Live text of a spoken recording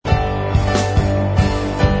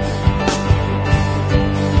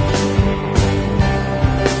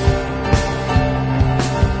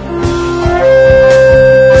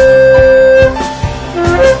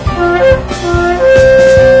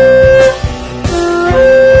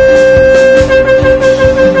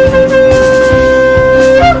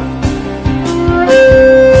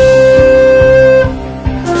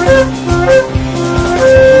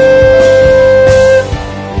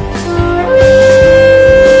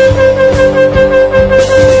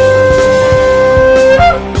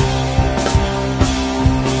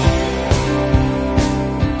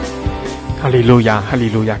路亚，哈利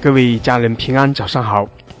路亚！各位家人平安，早上好！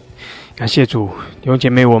感谢主，弟兄姐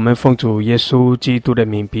妹，我们奉主耶稣基督的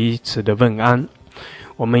名彼此的问安。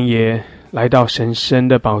我们也来到神圣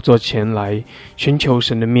的宝座前来寻求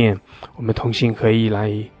神的面，我们同心合意来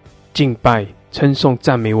敬拜、称颂、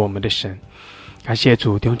赞美我们的神。感谢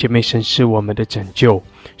主，弟兄姐妹，神是我们的拯救，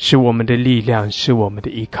是我们的力量，是我们的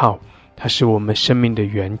依靠，他是我们生命的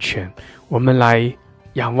源泉。我们来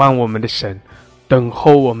仰望我们的神，等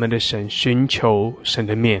候我们的神，寻求神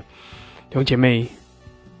的面。弟兄姐妹，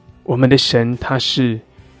我们的神他是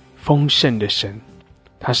丰盛的神，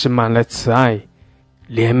他是满了慈爱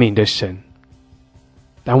怜悯的神。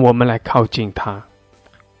当我们来靠近他，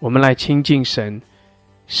我们来亲近神，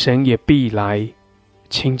神也必来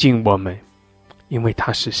亲近我们，因为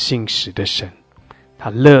他是信实的神，他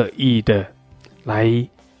乐意的来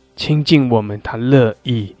亲近我们，他乐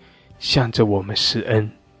意向着我们施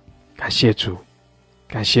恩。感谢主，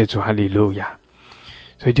感谢主，哈利路亚！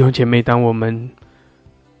所以弟兄姐妹，当我们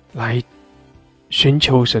来寻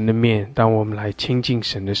求神的面，当我们来亲近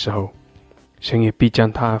神的时候，神也必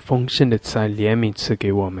将他丰盛的慈爱怜悯赐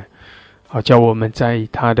给我们，好叫我们在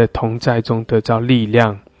他的同在中得到力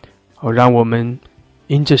量，好让我们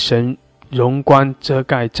因着神荣光遮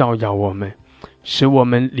盖照耀我们，使我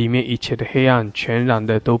们里面一切的黑暗全然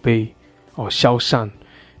的都被消散，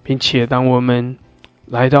并且当我们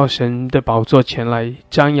来到神的宝座前来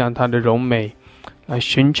瞻仰他的荣美，来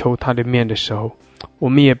寻求他的面的时候，我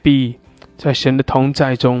们也必在神的同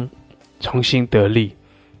在中重新得力。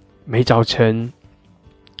每早晨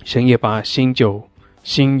神也把新酒、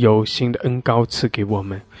新油、新的恩膏赐给我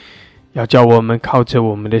们，要叫我们靠着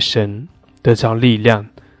我们的神得着力量，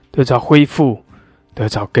得着恢复，得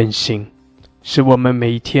着更新，使我们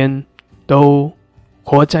每一天都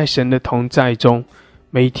活在神的同在中，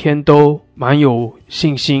每天都满有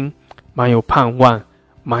信心，满有盼望，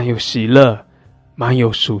满有喜乐，满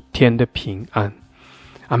有属天的平安。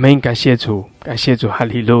阿们！感谢主，感谢主，哈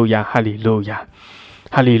利路亚，哈利路亚，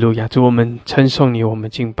哈利路亚！主，我们称颂你，我们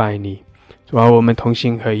敬拜你，主啊，我们同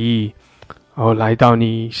心合意，来到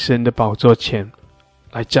你神的宝座前，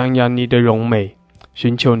来瞻仰你的荣美，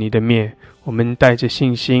寻求你的面。我们带着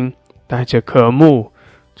信心，带着渴慕，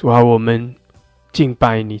主啊，我们敬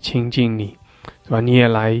拜你，亲近你。主啊，你也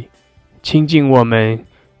来亲近我们，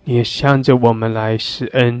你也向着我们来施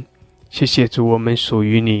恩。谢谢主，我们属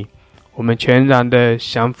于你，我们全然的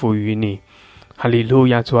降服于你。哈利路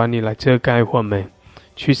亚！主啊，你来遮盖我们，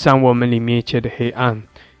驱散我们里面一切的黑暗，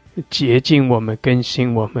洁净我们，更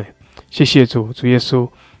新我们。谢谢主，主耶稣，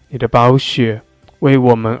你的宝血为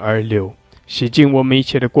我们而流，洗净我们一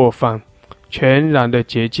切的过犯，全然的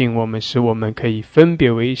洁净我们，使我们可以分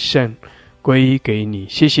别为圣，归给你。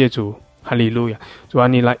谢谢主，哈利路亚！主啊，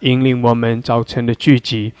你来引领我们早晨的聚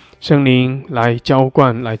集，圣灵来浇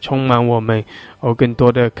灌，来充满我们，更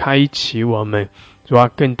多的开启我们。主啊，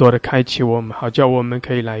更多的开启我们，好叫我们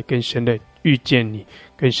可以来更深的遇见你，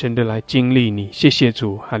更深的来经历你。谢谢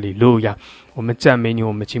主，哈利路亚！我们赞美你，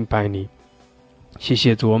我们敬拜你。谢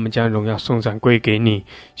谢主，我们将荣耀颂赞归给你。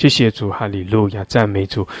谢谢主，哈利路亚！赞美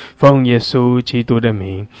主，奉耶稣基督的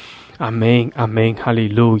名。阿们，阿们，哈利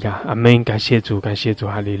路亚，阿们！感谢主，感谢主，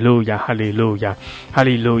哈利路亚，哈利路亚，哈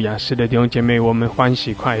利路亚！是的，弟兄姐妹，我们欢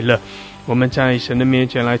喜快乐，我们在神的面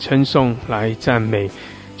前来称颂，来赞美，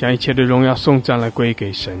将一切的荣耀颂赞来归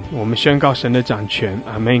给神。我们宣告神的掌权。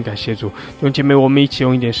阿们！感谢主，弟兄姐妹，我们一起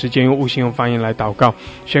用一点时间，用悟性、用方言来祷告，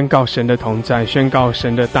宣告神的同在，宣告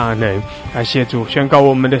神的大能。感谢主，宣告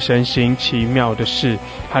我们的神行奇妙的事。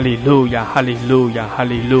哈利路亚，哈利路亚，哈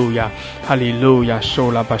利路亚，哈利路亚！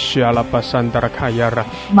受拉巴西阿拉巴山达拉卡亚拉，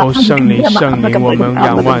圣灵，圣灵，我们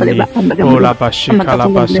仰望你。拉巴西卡拉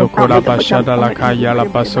巴索科拉巴沙达拉卡亚拉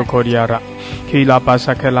巴索科利亚拉，基拉巴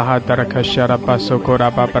萨克拉哈达拉卡沙拉巴索科拉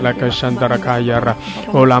巴巴拉卡山达拉卡亚拉，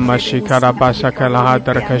拉马西卡拉巴萨克拉哈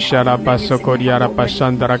达拉卡沙拉巴索科利亚拉巴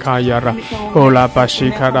山达拉卡亚拉，拉巴西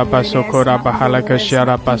卡拉巴索科拉巴哈拉卡沙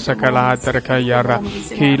拉巴萨克拉哈达拉卡亚拉，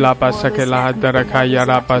基拉巴萨克拉哈达拉卡亚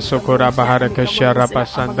拉巴索科拉巴哈拉卡沙拉巴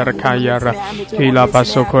山达拉卡亚拉，基拉巴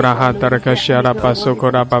索科拉哈达拉卡沙拉巴索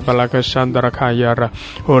科拉巴巴拉卡山达拉卡亚拉，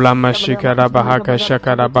拉马西卡拉巴哈卡沙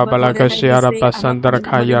卡拉巴巴拉卡沙拉巴山达拉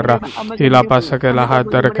卡亚拉，基拉巴萨克拉哈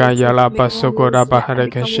达拉卡亚拉巴索科拉巴哈拉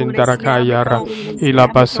卡辛达拉卡亚拉，基拉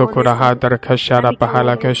巴索科拉哈达拉卡沙拉巴哈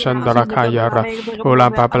拉卡山达拉卡亚拉，拉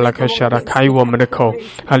巴巴拉卡沙拉，开我们的口，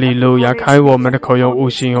哈利路亚！开我们的口，用悟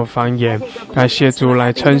性，用方言，感谢主，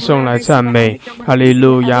来称颂，来赞美，哈利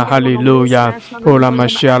路亚，哈利路亚！拉马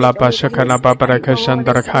西阿拉巴沙卡拉巴巴拉卡山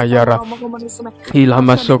达拉卡亚拉，基拉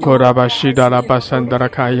马索科拉巴西达拉巴山达拉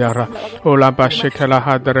卡亚拉，拉巴西卡拉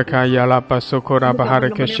哈达拉卡亚拉巴索科拉巴哈拉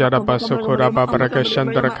卡沙拉巴索 sokora babaraka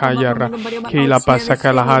shandara kayara kila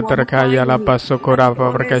basakala hadara kayala basokora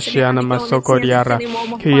babaraka shiana masokoriara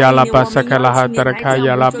kila basakala hadara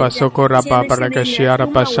kayala basokora babaraka shiara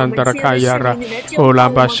bashandara kayara ola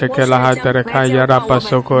basakala hadara kayara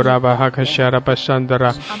basokora bahaka shiara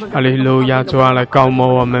bashandara哈利路亚，主啊，来高摩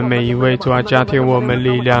我们每一位，主啊，加添我们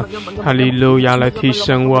力量，哈利路亚，来提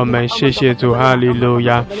升我们，谢谢主，哈利路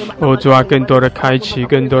亚，哦，主啊，更多的开启，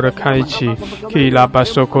更多的开启，基拉巴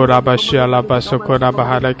索库拉巴西亚拉巴索库拉巴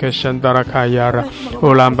哈莱克山达拉卡亚拉，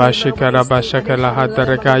乌兰巴西卡拉巴沙克拉哈达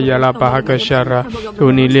拉卡亚拉巴哈克夏拉，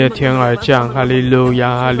如你裂天而降，哈利路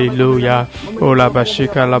亚，哈利路亚，乌拉巴西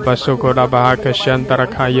卡拉巴索库拉巴哈克山达拉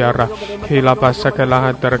卡亚拉，基拉巴沙克拉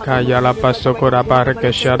哈达拉卡亚拉巴索库拉巴哈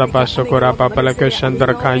克夏拉巴索库拉巴巴拉克山达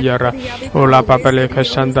拉卡亚拉，乌拉巴巴勒克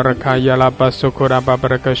山达拉卡亚拉巴索库拉巴巴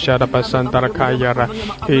拉克夏拉巴山达拉卡亚拉，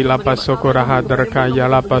基拉巴索库拉哈达拉卡亚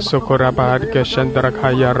拉巴索库拉巴哈克山达拉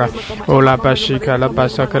卡亚拉，乌拉巴西卡拉巴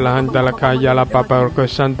萨克拉汉达拉卡亚拉巴巴拉克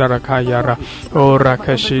山达拉卡亚拉，乌拉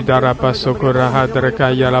克西达拉巴索库拉哈达拉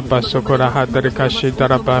卡亚拉巴索库拉哈达拉卡西达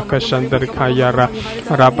拉巴克山达拉卡亚拉，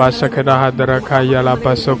拉巴萨克拉哈达拉卡亚拉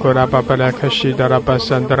巴索库拉巴巴拉克西达拉巴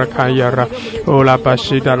山达拉卡亚拉，乌拉巴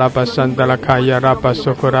西达拉巴山达拉卡亚拉巴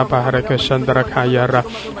索库拉巴哈克山达拉卡亚拉，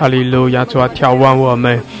哈利路亚，主啊，眺望我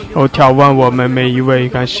们，哦，眺望我们每一位，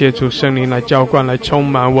感谢主圣灵来浇灌，来充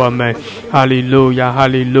满我们，哈利路亚，哈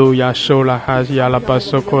利路亚，收拉哈亚拉巴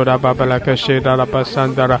索库拉巴巴拉克西达拉巴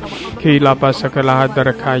山达拉，基拉巴萨克拉哈达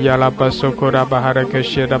拉卡亚拉巴索库拉巴哈克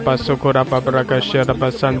西达巴索库拉巴巴拉克西达巴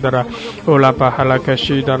山达拉，乌拉巴哈拉克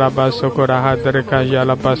西达拉巴索库拉哈达拉卡亚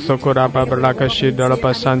拉巴索库拉巴巴拉克西达拉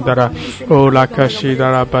巴山达拉，乌拉克西达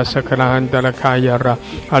拉巴萨克拉汉达拉卡亚拉，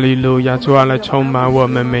哈利路亚，主啊，来充满我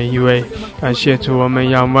们每一位，感谢主，我们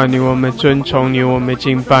仰望你，我们尊崇你，我们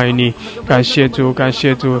敬拜你，感谢主，感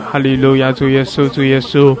谢主，哈利路亚，主耶稣，主耶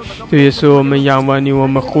稣，主耶稣，我们仰望你，我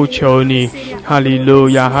们呼求你，哈利路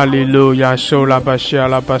亚，哈利路亚，收拉巴西亚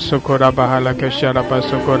拉巴索库拉巴哈拉克西亚拉巴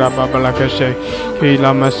索库拉巴巴拉克西，基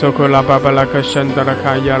拉马索库拉巴巴拉克山达拉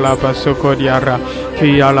卡亚拉巴索库迪亚拉，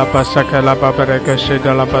基亚拉巴萨克拉巴巴拉克西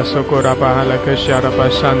达拉巴索库拉巴哈拉克西亚拉巴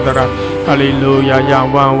山达拉，哈利路亚，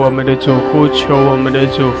仰望我们的主，呼求我们的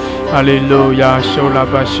主，哈利路亚，收拉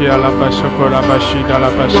巴西亚拉巴索库拉巴西达拉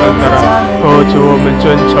巴山达拉，哦，主，我们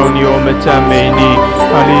尊崇你，我们赞美你，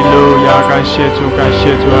哈利路亚，感谢主，感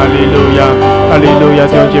谢主，哈利路亚，哈利路亚，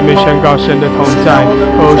弟兄姐妹，宣告神的同在，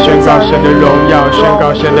哦，宣告神的荣耀，宣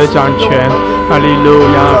告神的掌权，哈利路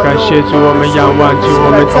亚，感谢主，我们仰望主，我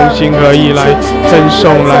们同心合意来称颂，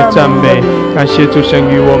来赞美，感谢主神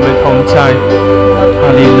与我们同在，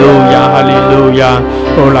哈利路亚，哈利路亚，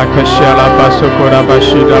哦，拉克西亚拉巴索库拉巴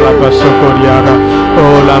西达拉巴索库利亚拉，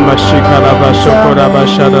哦，拉玛西卡拉巴索库拉巴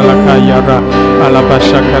沙达拉卡亚拉，阿拉巴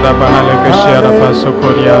沙卡拉巴哈勒克西亚拉巴索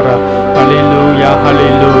库利亚拉，哈利路亚，哈利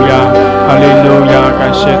路亚，哈利路亚，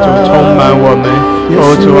感谢主充满我们，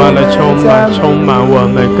哦，主啊，来充满我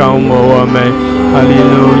们，高摩我们，哈利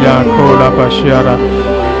路亚，库拉巴西亚拉，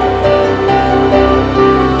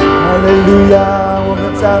哈利路亚，我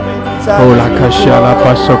们赞美你。哦，拉卡西亚拉巴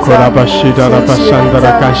索库拉巴西达拉巴山达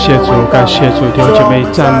拉，感谢主，感谢主，弟兄姐妹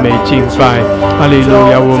赞美敬拜，哈利路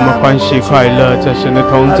亚，我们欢喜快乐，在神的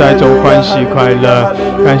同在中欢喜快乐，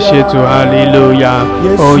感谢主，哈利路亚，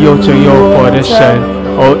哦，又真又活的神，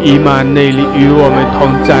哦，以马内利与我们同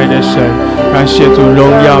在的神，感谢主，荣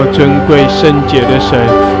耀尊贵圣洁的神，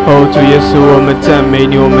哦，主耶稣，我们赞美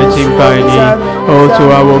你，我们敬拜你，哦，主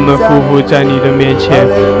啊，我们匍匐在你的面前，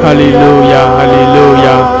哈利路亚，哈利路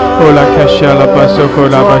亚。哦，拉卡西亚拉巴索库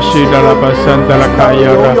拉巴西达拉巴山达拉卡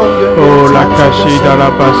亚拉，哦，拉卡西达拉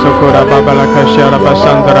巴索库拉巴巴拉卡西亚拉巴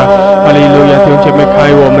山达拉，哈利路亚，弟兄姐妹，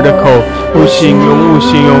开我们的口，悟性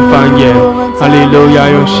用方言，哈利路亚，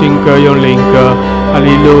用新歌，用灵歌，哈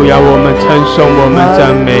利路亚，我们称颂，我们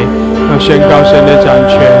赞美，宣告神的掌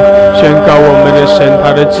权，宣告我们的神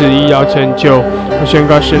他的旨意要成就，宣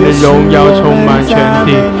告神的荣耀充满全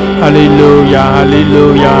地，哈利路亚，哈利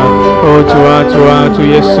路亚，哦，主啊，主啊，主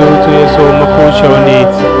耶稣，主耶稣，我们呼求你，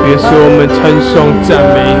主耶稣，我们称颂赞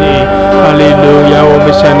美你，哈利路亚，我们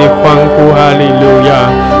向你欢呼，哈利路亚，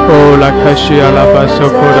哦，拉卡西亚拉巴索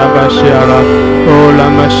库拉巴西亚拉，哦，拉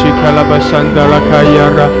玛西卡拉巴山达拉卡亚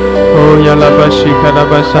拉，哦，亚拉巴西卡拉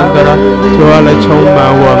巴山达拉，主啊，来充满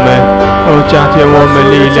我们，哦，加添我们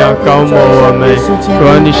力量，高摩我们，主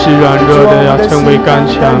啊，你是软弱的，要成为刚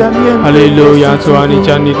强，哈利路亚，主啊，你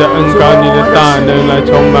将你的恩膏，你的大能来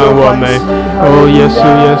充满我们，哦，耶稣，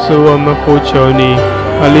耶稣，我们呼求你，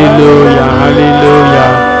哈利路亚，哈利路亚，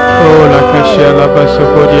哦，拉卡西亚拉巴索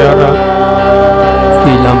库迪亚拉，基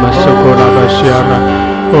拉玛索库拉巴西亚拉，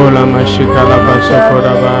哦，拉玛西卡拉巴索库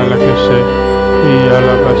拉巴拉克西，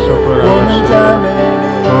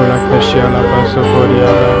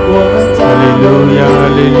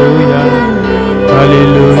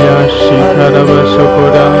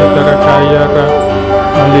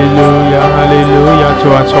主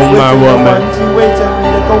啊，充满我们，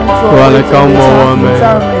主啊，来高摩我们。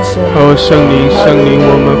哦，圣灵，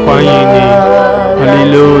我们欢迎你。哈利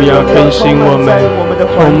路亚，更新我们，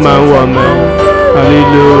充满我们。哈利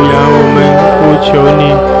路亚，我们呼求你。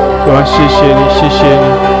主啊，谢谢你，谢谢你。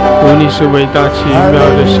主，你是伟大奇妙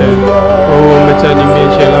的神。哦，我们在你面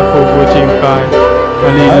前来匍匐敬拜。哈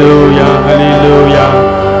利路亚，哈利路亚。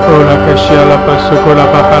哦，拉克西亚拉巴苏库拉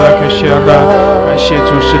巴哈拉克西亚拉，感谢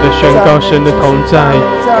主是的宣告神的同在，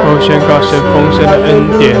哦，宣告神丰盛的恩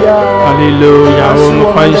典。哈利路亚，我们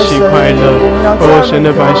欢喜快乐，哦，神的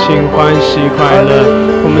百姓欢喜快乐，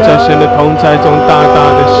我们在神的同在中大大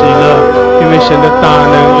的喜乐，因为神的大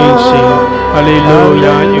能运行。哈利路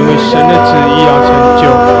亚，因为神的旨意要成就，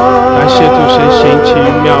感谢主神行奇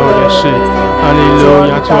妙的事。哈利路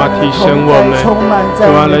亚，主啊提升我们，主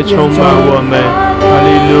啊来充满我们。哈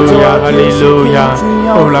利路亚，哈利路亚。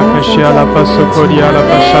哦，拉克西亚拉巴苏库里亚拉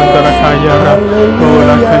巴山达拉卡亚拉，哦，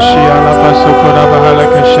拉克西亚拉巴苏库拉巴哈拉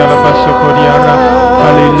克西亚拉巴苏库里亚拉。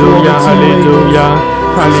哈利路亚，哈利路亚，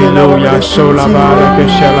哈利路亚。苏拉巴拉克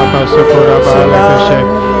西亚拉巴苏库拉巴哈拉克西。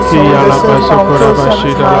基亚拉巴苏库拉巴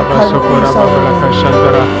西达拉巴苏库拉巴哈拉克山达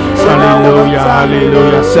拉。哈利路亚，哈利路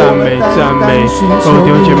亚，赞美赞美。哦，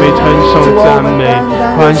弟兄姐妹称颂赞美，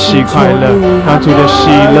欢喜快乐，让主的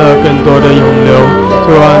喜乐更多的涌流。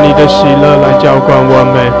主啊，你的喜乐来浇灌我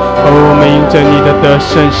们，哦，我们因着你的得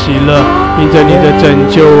胜喜乐，因着你的拯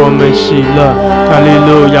救我们喜乐。哈利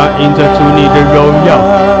路亚，因着主你的荣耀。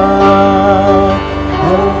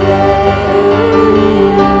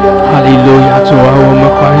哈利路亚，主啊，我们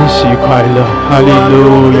欢喜快乐。哈利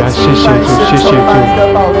路亚，谢谢主，谢谢主。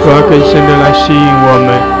主啊，更深的来吸引我们，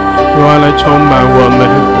主啊，来充满我们。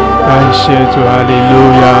感谢主，哈利路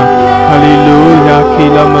亚，哈利路亚。基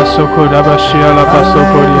拉马苏库拉巴西亚拉巴苏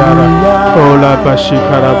库里亚拉，哦拉巴西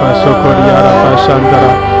卡拉巴苏库里亚拉巴山达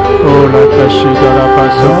拉，哦拉巴西达拉巴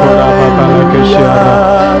苏库拉巴巴拉克西亚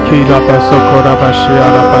拉，基拉巴苏库拉巴西亚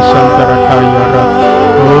拉巴山达拉卡亚拉，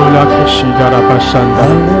哦拉克西达拉巴山达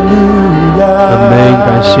拉。阿门，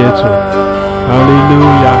感谢主，哈利路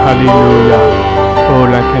亚，哈利路亚。哦，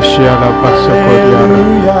拉克西亚拉巴苏库里亚拉，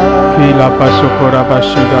基拉巴苏库拉巴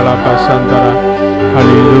西达拉巴山达拉。哈利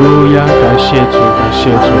路亚，感谢主，感谢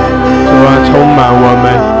主。主啊，充满我们，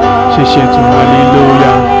谢谢主，哈利路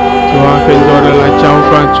亚。主啊，更多的来浇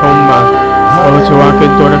灌，充满。哦，主啊，更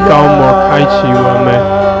多的高摩开启我们。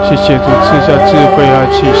谢谢主赐下智慧和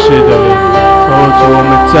启示的灵。哦，主，我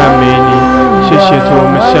们赞美你。谢谢主，我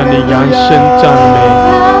们向你扬声赞美。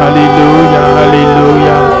哈利路亚，哈利路亚，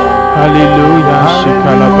哈利路亚。西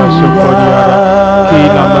卡拉巴苏库里亚拉，基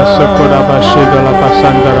拉马苏库拉巴西达拉巴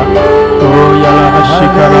山达拉。哦，亚拉哈西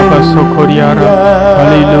卡拉巴苏库里亚拉，哈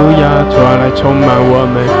利路亚，主啊来充满我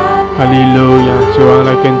们，哈利路亚，主啊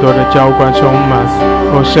来更多的浇灌充满，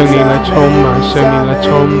哦，圣灵来充满，圣灵来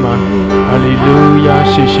充满，哈利路亚，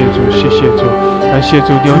谢谢主，谢谢主，感谢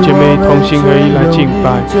主，弟兄姐妹同心合一来敬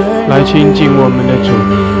拜，来亲近我们的主，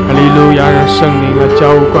哈利路亚，让圣灵来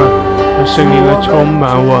浇灌，让圣灵来充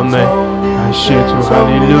满我们，感谢主，哈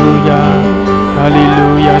利路亚，哈利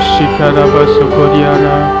路亚，西卡拉巴苏库里亚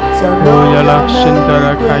拉。哦呀啦，神达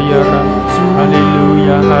拉卡亚拉，哈利路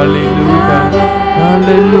亚，哈利路亚，哈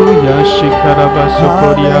利路亚，西卡拉巴苏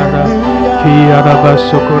库里亚拉，基亚拉巴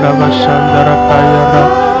苏库拉巴山达拉卡亚拉，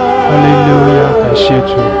哈利路亚，感谢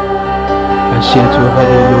主，感谢主，哈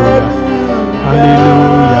利路亚，哈利路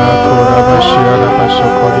亚，库拉巴西亚拉巴苏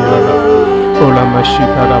库里亚拉，哦拉玛西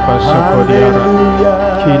卡拉巴苏库里亚拉，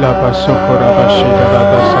基拉巴苏库拉巴西达拉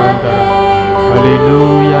巴山达拉，哈利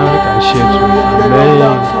路亚，感谢主，阿门。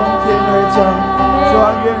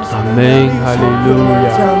阿门，哈利路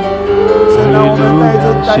亚，哈利路亚，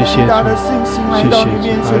谢谢主，谢谢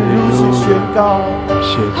主，哈利路亚，谢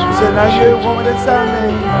谢主，神来愿我们的赞美，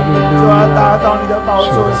主啊，达到你的宝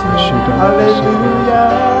座前，哈利路亚，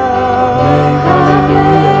阿门，哈利路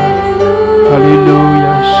亚，哈利路亚，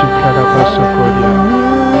西卡拉巴苏库里亚，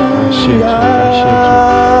感谢主，感谢主，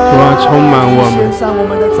主啊充满我们，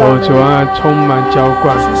哦，主啊充满浇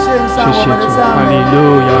灌，谢谢主，哈利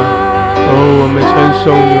路亚。哦，我们称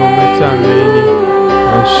颂你，我们赞美你，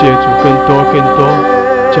感谢主，更多更多，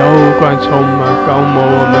浇灌充满，高摩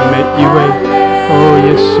我们每一位。哦，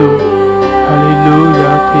耶稣，哈利路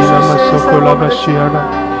亚，基拉玛苏库拉巴西亚拉，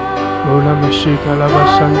哦拉玛西卡拉巴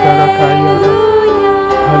山达拉卡亚拉，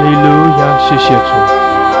哈利路亚，谢谢主，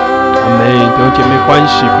阿门，弟兄姐妹欢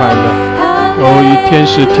喜快乐，哦，与天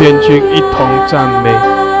使天君一同赞美。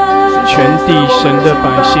全地神的百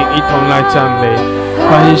姓一同来赞美，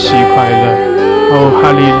欢喜快乐。哦，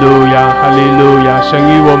哈利路亚，哈利路亚！神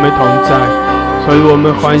与我们同在，所以我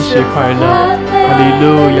们欢喜快乐。哈利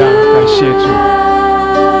路亚，感谢主。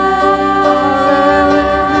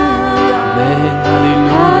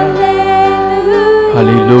哈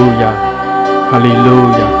利路亚，哈利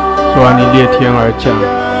路亚！主啊，你裂天而降。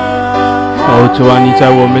哦，主啊，你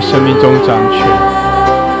在我们生命中掌权。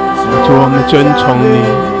主，我们尊崇你。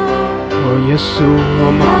哦，耶稣，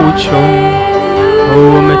我们呼求你。哦，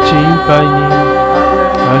我们敬拜你。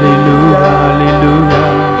哈利路亚，哈利路亚，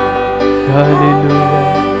哈利路亚。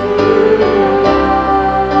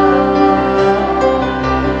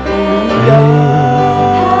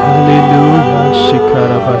哈利路亚，西卡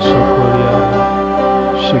拉巴索库利亚，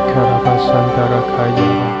西卡拉巴桑达拉卡亚。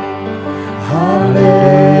哈利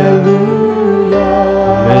路亚，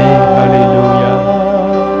哈利路亚，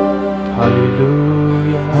哈利路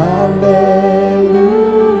亚，哈利路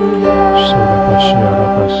亚。苏拉巴西亚拉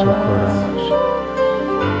巴索库拉。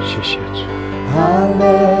谢谢主，哈利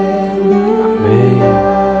路亚，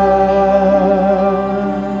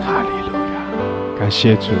哈利路亚，感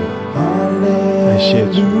谢主，感谢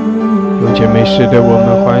主，有姐妹使得我们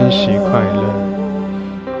欢喜快乐，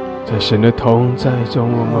在神的同在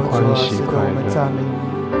中我们欢喜快乐，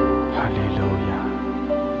哈利路亚，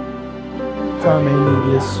赞美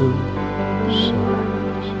你耶稣。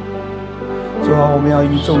主啊，我们要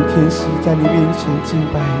一众天使在你面前敬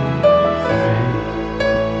拜你。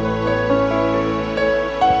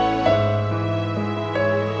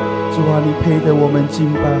主啊，你配得我们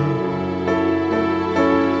敬拜。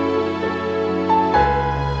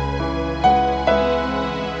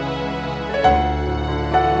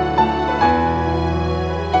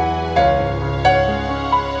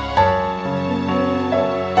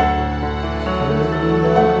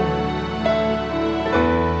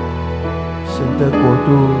神的国度，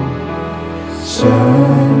神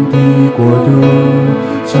的国度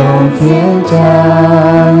从天降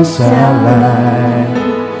下来。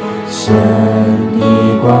神的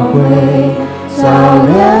光辉照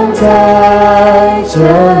亮在这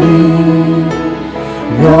里，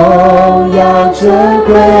荣耀尊贵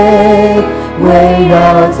围绕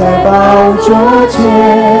在宝座前，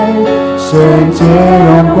圣洁荣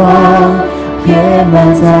光遍满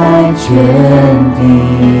在全地。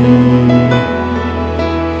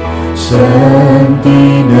神的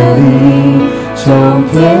能力从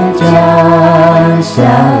天降下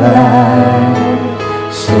来，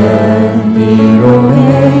神的荣美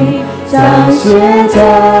彰显在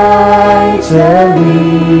这里，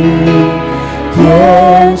天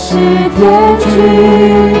使天军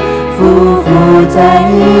匍匐在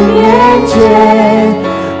你面前，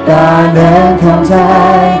大能同在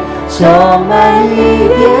充满你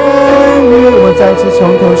殿宇。我再次从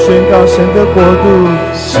头宣告神的国度，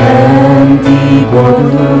神的国度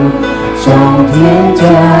从天降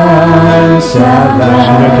下来。是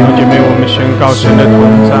的，弟兄姐妹，我们宣告神的同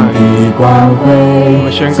在，我们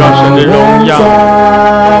宣告神的荣耀。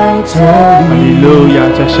哈利路亚，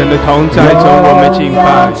在神的同在中，我们敬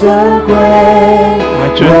拜，来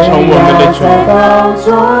尊崇我们的主，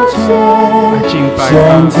来敬拜他。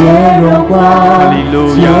哈利路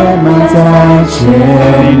亚，哈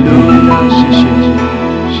利路亚，谢谢主，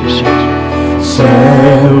谢谢主。神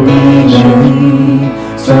的能力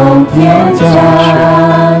从天降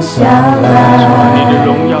下来，你的荣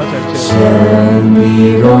耀在这里，神的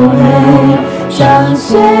荣美彰显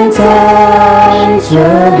在这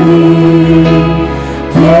里，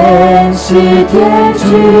天使天军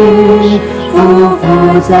匍匐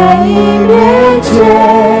在你面前，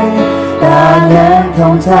大能同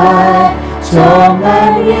在充满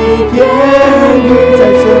你殿宇，在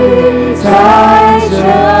这里，在这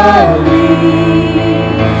里，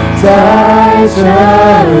在这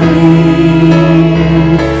里，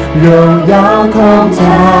荣耀同在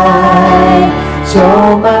充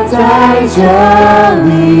满在这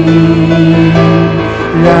里，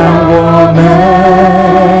让我们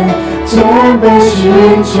谦卑寻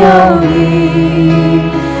求你，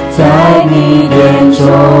在你殿中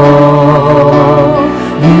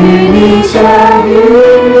与你相遇，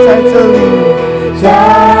在这里，在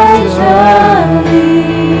这里，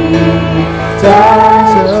在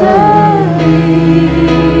这里，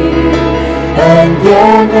恩典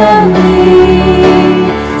能力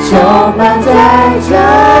充满在这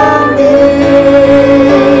里，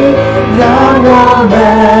让我们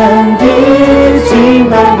的敬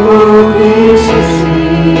拜不离是你，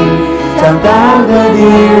将大能的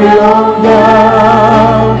荣耀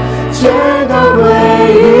全都归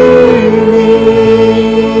于你。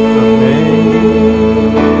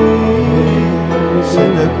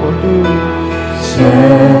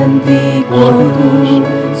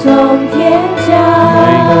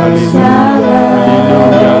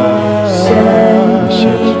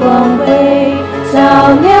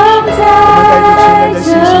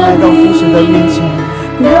的面前，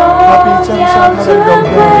他必降下他的荣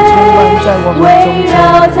耀，充满在我们中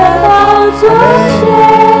间。阿门。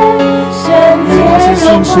因为他是信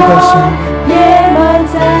实的神，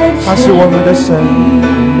他是我们的神，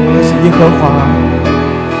他是耶和华。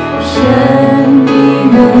神的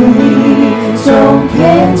能力从天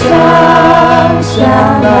降下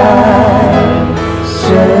来，神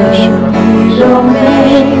的荣美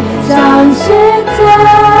彰显在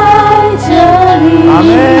这里。阿门。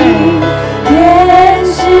天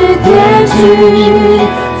使天君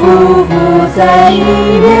匍匐在你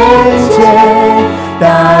面前，大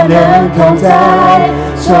能同在，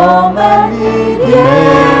充满你的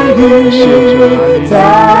语在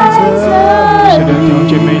这里。是的，弟兄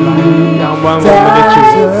姐妹来仰望我们的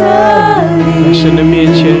主，在神的面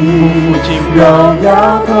前匍匐敬拜。哈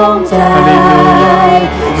利路亚，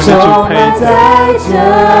我们的主配，神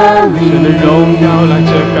的荣耀来遮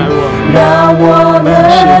盖我们。让我们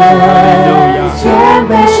谦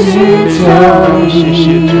卑寻求你，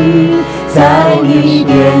在你殿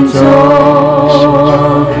中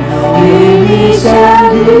与你相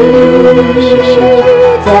遇，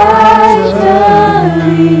在这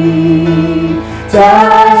里，在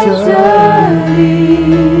这里，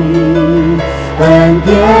恩典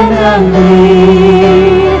能力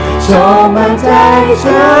充满在这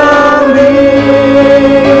里，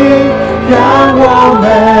让我们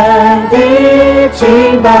的敬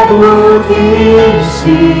拜不停息，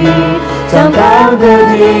将当得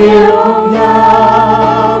的荣耀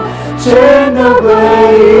全都归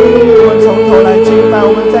于。我们从头来敬拜，我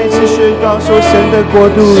们再次宣告说神的国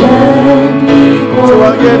度，主啊，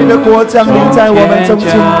愿你的国降临在我们中间。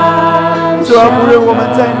主啊，不论我们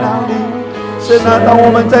在哪里，神啊，当我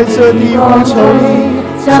们在这里呼求你，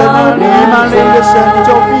神啊，你满灵的神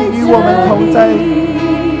就必与我们同在，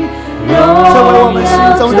成为我们心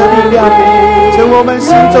中的力量，成为我们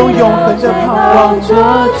心中永恒的盼望。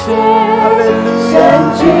哈利路亚，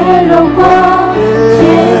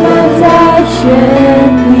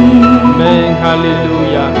哈利路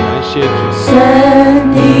亚，感谢主。神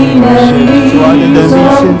的能力，主啊，你的能力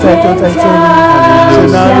现在就在这里，神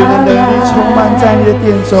啊，你的能力充满在你的殿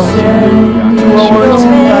中。主啊，我们敬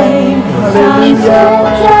拜你，哈利路亚。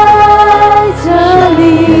在这里，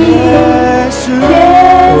天使天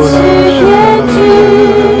君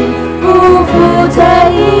匍匐在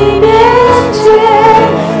你面前，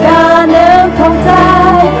大能同在，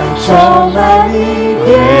充满你的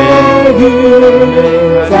语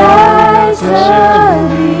在这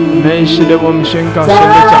里。是的，我们宣告神的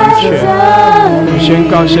掌权，我们宣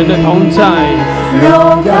告神的同在。哈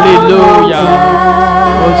利路亚！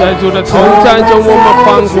在主的同在中，我们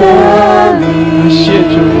欢呼，感谢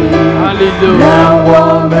主，哈利路亚！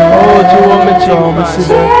主，我们敬拜，我们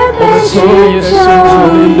所有的圣主，哈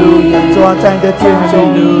利路亚！主啊，在你的殿中，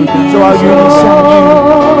主啊，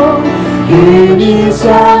与你相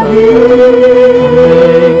遇，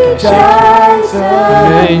在这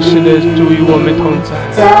里，是的，主与我们同在。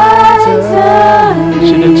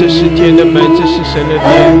是的，这是天的门，这是神的殿，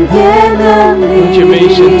姐妹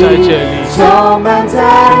神在这里，神在这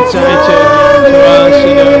里，主啊，是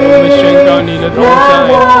的，我们宣告你的同在，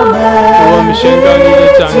我们宣告你的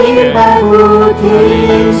掌权，哈利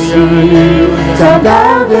路亚，长大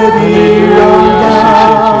的荣耀，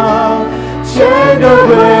全都归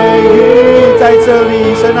于在这里，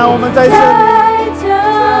神啊，我们在这里，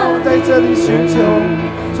在这里寻求，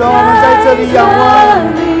主啊，我们在这里仰望。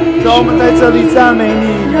主，我们在这里赞美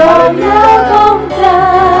你，荣耀同在，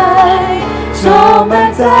充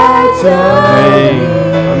满在这里。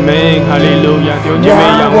阿门，哈利路亚！弟兄姐妹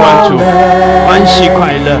仰望主，欢喜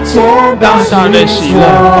快乐，大大的喜乐，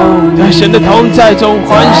在神的同在中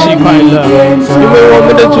欢喜快乐，因为我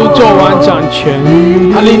们的主作王掌权，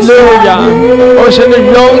哈利路亚！神的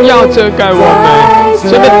荣耀遮盖我们，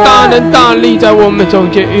神的大能大力在我们中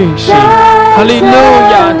间运行，哈利路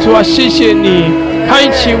亚！主啊，谢谢你。开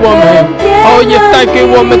启我们，也带给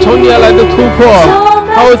我们从你而来的突破。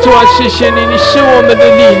主啊，谢谢你，你是我们的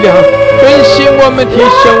力量，更新我们，提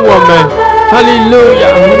升我们。哈利路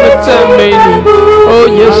亚，我们赞美你。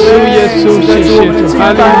耶稣，耶稣，谢谢主，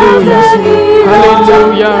哈利路亚，哈利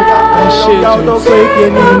路亚，感谢主，都归给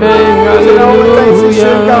你。哈利路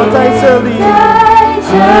亚，在这里。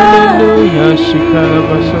哈利路亚，西卡拉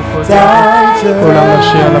巴索库达，库拉巴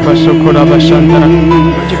西亚拉巴索库拉巴山达。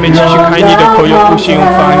姐妹继续开你的口，用呼吸，用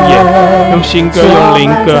方言，用新歌，用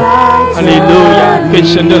灵歌。哈利路亚，更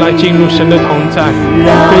深的来进入神的同在，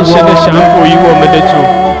更深的降服于我们的主，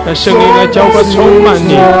让圣灵来浇灌充满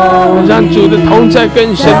你，让主的同在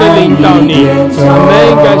更深的领导你。阿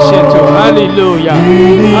门，感谢主，哈利路亚，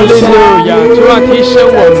哈利路亚，主啊，提升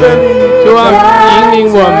我们，主啊，引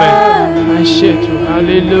领我们。哈感谢主，哈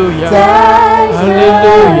利路亚，哈利路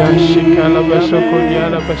亚，西卡拉巴索库迪亚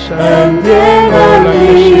拉巴沙，恩典的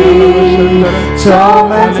灵充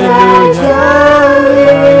满在这里，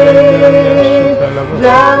让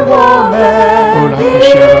我们的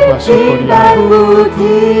敬拜不停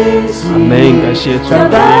息。阿门，感谢主，哈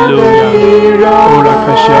利路亚，乌拉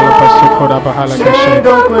卡西亚拉巴索库拉巴哈拉卡西，西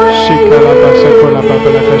卡拉巴索库拉巴巴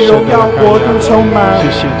拉卡西荣耀国度充满，谢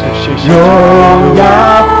谢主，谢谢主，荣耀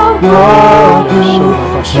国度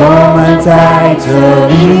充满在这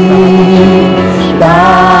里，大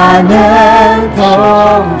能同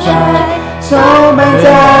在充满在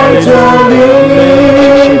这里，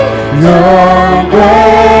荣归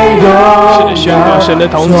荣耀充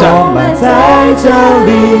满在这里，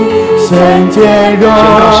圣洁荣耀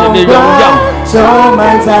充满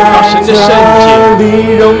在这里，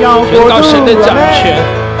荣耀国度神的掌权，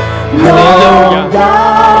哈利路亚。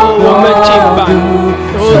我们敬拜，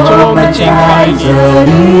我们敬拜你，你是我们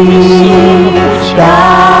的父亲，大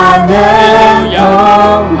能同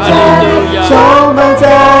在充满在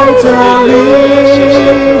这里，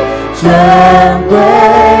珍贵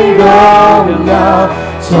荣耀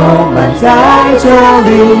充满在这里，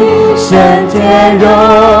圣洁荣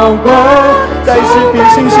光。再次凭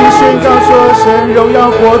信心宣告说，神荣耀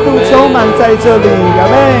国度充满在这里，阿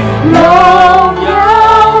们。荣耀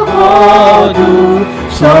国度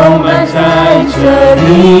充满在这里，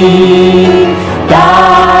大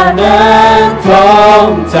能同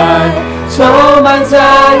在充满在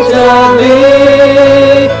这里，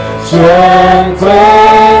珍贵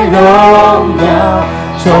荣耀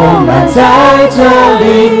充满在这里，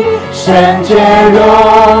圣洁荣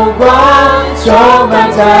光充满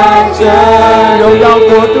在这里，荣耀国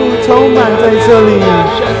度充满在这里，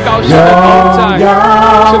宣告神的同在，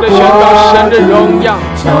是的，宣告神的荣耀，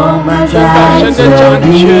充满宣告神的掌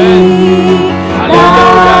权，哈利路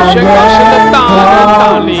亚，宣告神的大能大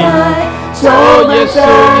力。哦，耶稣，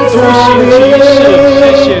你独行其事，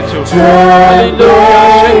谢谢主，哈利路亚，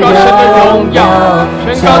宣告神的荣耀，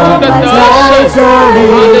宣告主的得胜，哈利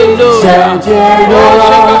路亚，哦，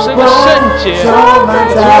宣告神的圣洁，主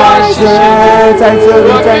啊，谢谢主，主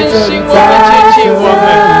啊，更新我们，接近我们，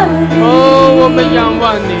哦，我们仰望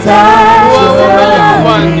你，主啊，我们仰望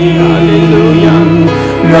你，哈利路亚，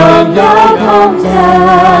荣耀同在，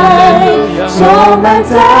充满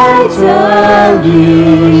在这里，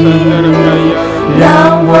让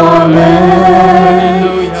我们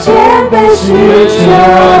谦卑寻求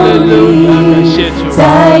你，在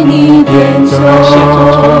你殿中主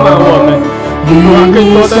啊，更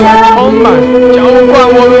多的来充满，浇灌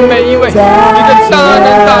我们每一位，你的大能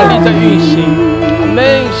大力在运行，阿门，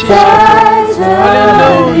谢谢主，哈利路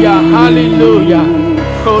亚，哈利路亚。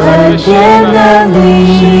恩典的灵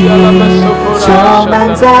充满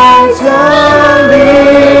在这里，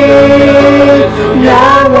让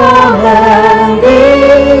我们的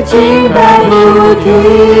敬拜不停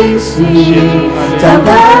息，将他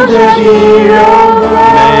的荣耀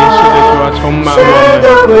全都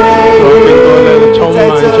归于在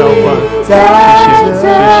这里，在这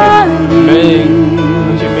里，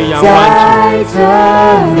主啊，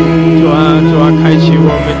开启我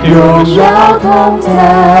们对我们荣耀同在，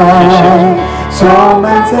充满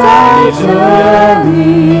在这里，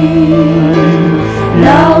让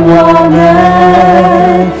我们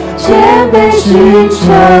谦卑寻求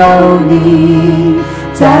你，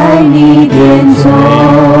在你殿中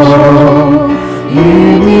与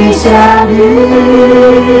你相遇，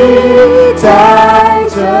在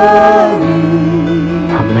这里，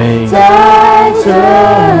阿门，在这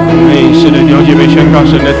里，是的，弟兄姐妹，宣告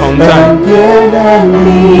神的同在，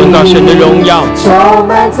宣告神的荣耀，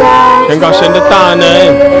宣告神的大能，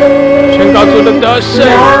宣告主的得胜，宣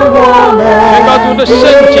告主的圣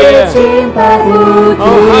洁。哦，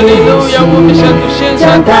哈利路亚！我们向主献上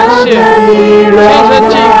感谢，献上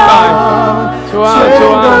敬拜。主啊，主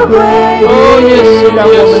啊！哦，耶稣，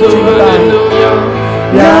耶稣，哈利路亚！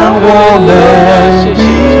让我们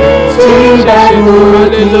敬拜不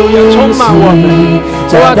停息，充满我们，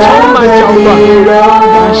主啊，充满浇灌，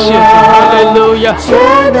感谢主，哈利路亚，哈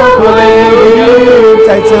利路亚，在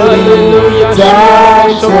这里，在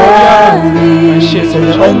这里，感谢主，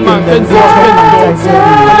充满更多更多，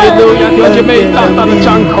哈利路亚！弟兄姐妹，大大的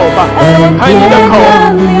张口吧，开你的口，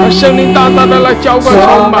让圣灵大大的来浇灌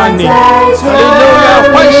充满你，哈利路亚！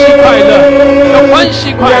欢喜快乐，要欢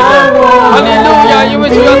喜快乐，哈利路亚！因为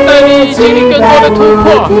主要带你经历更多的突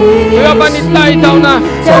破，主要把你带到那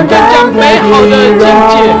更加美好的境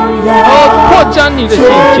界，扩展你的境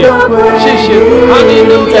界。谢谢主，哈利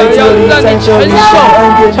路亚！要让你承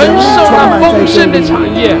受那丰盛的产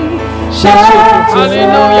业。谢谢主，哈利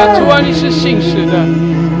路亚！主啊，你是信实的，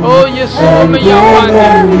哦，耶稣，我们仰望你，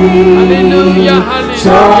哈利路亚，哈利路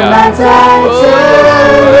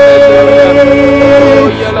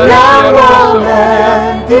亚，让我们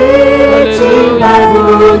的敬拜不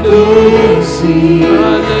停息，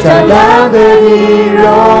将当得的荣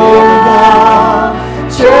耀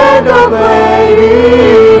全都归于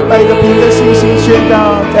把一个凭着信心宣告，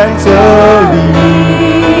在这里，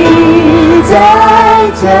在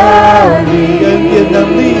这里，恩典能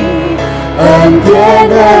力，恩典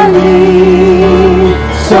能力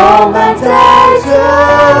充满在这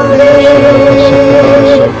里，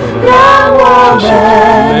让我们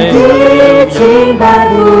的敬拜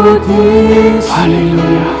不停息，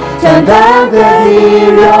将当得的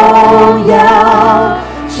荣耀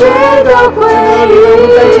全都归于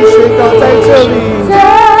再次宣告，在这里，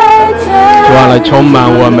主啊，来充满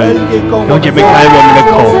我们，用姐妹开我们的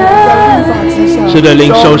口，是的，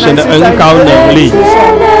领受神的恩膏能力，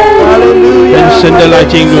更深的来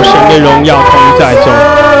进入神的荣耀同在中。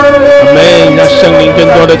阿们，让圣灵更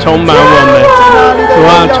多的充满我们，主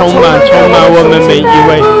啊，充满我们每一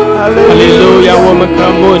位。哈利路亚，我们渴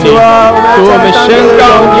慕你，主，我们宣告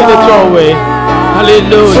你的作为。哈利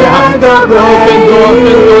路亚，更多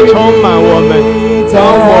充满我们，包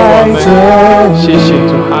括我们。谢谢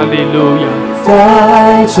主，哈利路亚，哈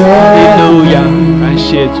利路亚，感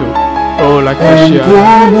谢主。哦，来开始啊，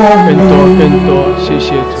更多，谢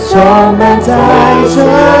谢主。充满在这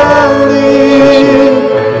里，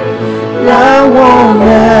让我们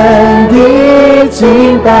的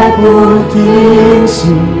敬拜不停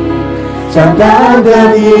息，将当得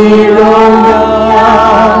的荣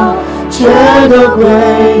耀全都归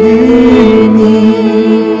于你，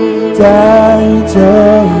在这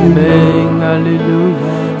里，哈利路亚，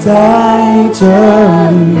在这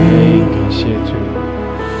里，感谢主。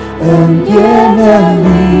恩典能力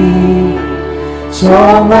充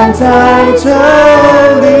满在这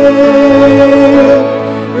里，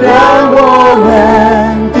让我们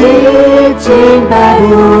的敬拜不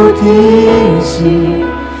停息，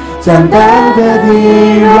将当得的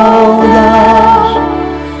荣耀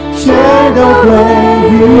全都归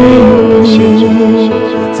于你，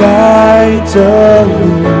在这里。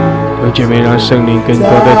有姐妹，让圣灵更多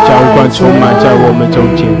的浇灌充满在我们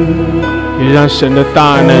中间，也让神的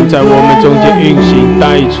大能在我们中间运行，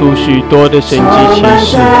带出许多的神迹奇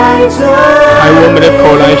事。开我们的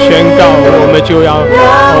口来宣告，我们就要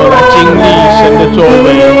来经历神的作为，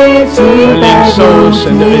来领受神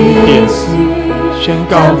的恩典，宣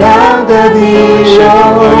告神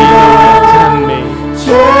和你的赞美，全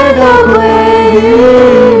都归于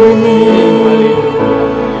你，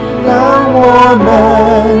让我们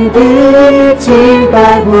的敬拜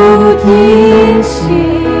不停息，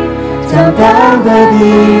将当得的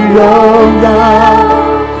荣耀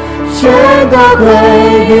全都归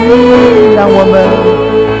于，让我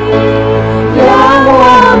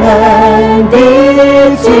们的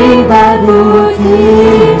敬拜不停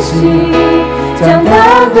息，将当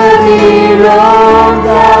得的荣耀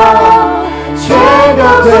全都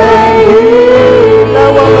归于，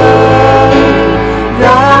让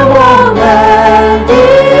我们的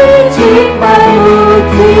敬拜不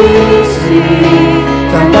停息，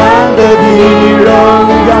将当得的荣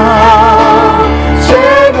耀全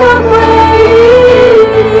都归于，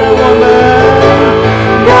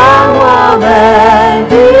让我们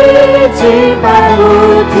的敬拜不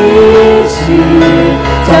停息，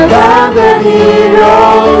将当得的荣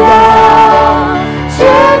耀全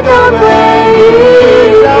都归于，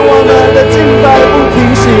让我们的敬拜不停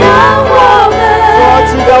息，让我们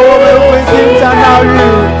直到我们回天家那日，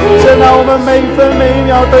直到我们每一分每一秒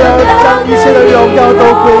都要将一切的荣耀都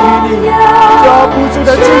归于你，就要不住的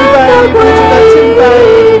敬拜你，不住的敬拜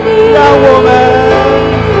你，让我们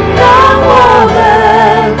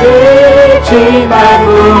的敬拜不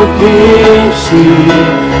停息，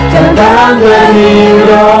将当得的荣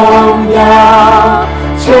耀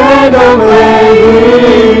全都归于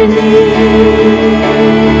你，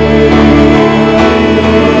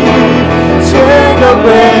全都归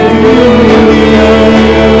于你，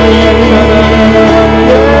耶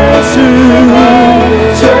稣，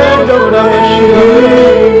全都归于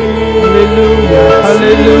你，哈利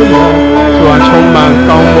路亚，主啊，充满高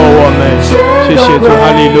摩我们，谢谢主，哈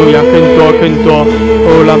利路亚，更多，哦，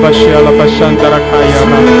拉巴西亚，拉巴山达拉卡亚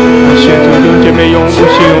拉，感谢主，弟兄姐妹用无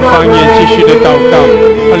心用方言继续的祷告，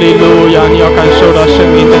哈利路亚，你要感受到圣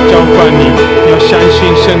灵在浇灌你，你要相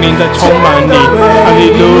信圣灵在充满你，哈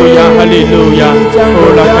利路亚，哈利路亚，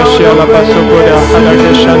哦，拉巴西亚，拉巴索古达，哈拉克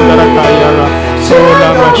山达拉卡亚拉，哦，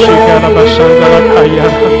拉巴西亚，拉巴山达拉卡亚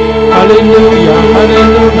拉，哈利路亚，哈利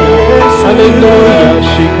路亚，哈利路亚，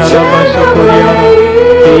西卡拉巴索古亚拉。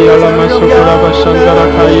Hallelujah, 拉巴桑达拉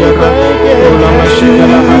卡耶拉，乌拉玛西达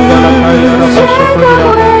拉哈达拉卡耶拉巴苏库利亚，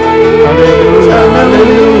哈利路亚，哈利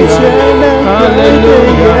路亚，哈利路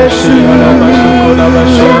亚，西亚拉巴苏库拉巴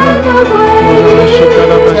西亚，乌拉玛西达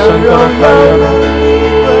拉巴桑达拉卡耶拉，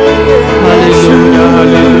哈利路亚，哈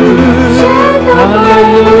利路亚，哈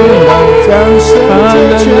利路亚，将圣洁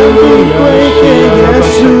全部归给耶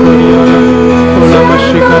稣。乌拉玛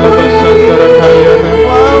西达拉巴桑达拉卡耶拉。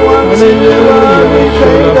哈利路亚，主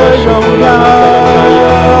的荣耀，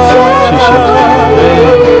谢谢主，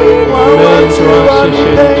阿门，主啊，谢谢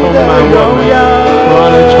你充满我们，主啊，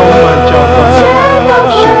你充满教会，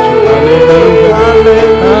谢主，哈利路亚，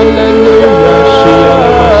哈利路亚，西亚拉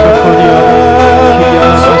巴苏库利亚，西亚拉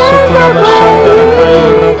巴苏库拉巴桑达拉卡耶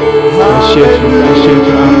拉，感谢主，感谢主，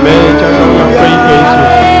阿门，将荣耀归给主。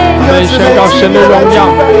我们宣告神的荣耀，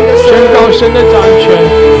宣告神的掌权，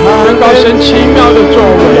宣告神奇妙的作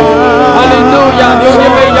为。哈利路亚！弟兄姐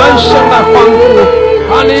妹，扬声来欢呼！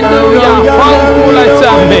哈利路亚！欢呼来赞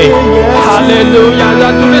美！哈利路亚！让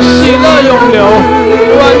主的喜乐永留，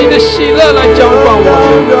主啊，你的喜乐来浇灌我们。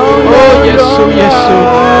哦，耶稣，耶稣！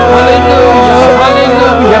哈利路亚！哈利路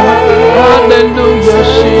亚！哈利路亚！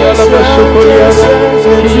西亚拉巴苏库利亚，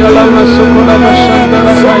西亚拉巴苏库拉巴山达拉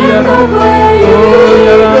卡耶拉，哦呀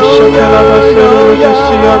拉西卡拉巴苏罗加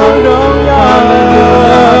西亚拉，哈利路亚！哈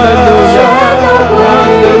利路亚！哈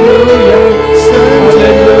利路亚！哈利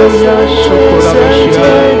路亚！苏库拉巴西亚拉，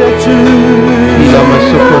伊拉玛苏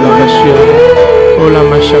库拉巴西亚拉，乌拉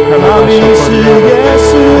玛沙卡拉巴苏库利亚，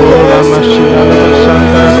乌拉玛西亚拉巴山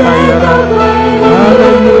达拉卡耶拉，哈利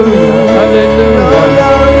路亚！哈利路亚！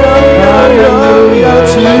哈利路亚！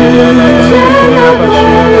西亚拉巴苏库拉巴西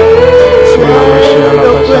亚拉，乌拉玛西亚拉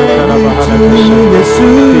巴山达拉巴哈利路亚！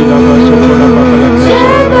伊拉玛苏库拉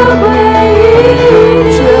巴哈利路亚！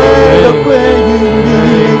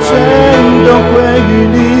全都归于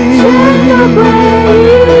你，全都归于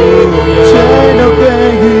你，全都归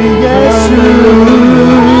于耶稣。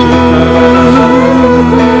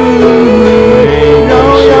荣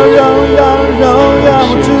耀荣耀荣耀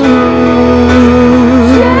主，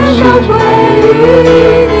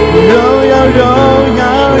荣耀荣耀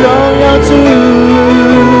荣耀主，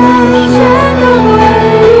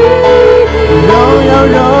荣耀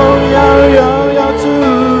荣耀荣耀主。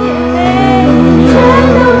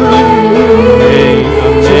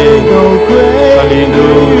哈利路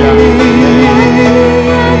亚，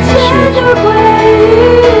谢主，谢主，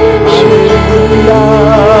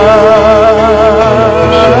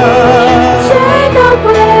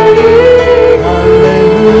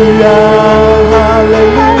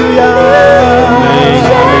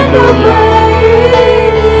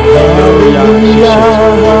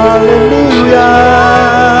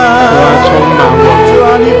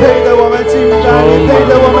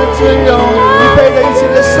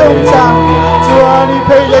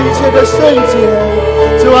一切的圣洁，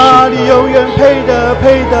主啊，你永远配得，哈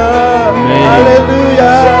利路亚，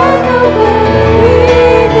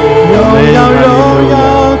荣耀荣耀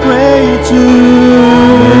归主，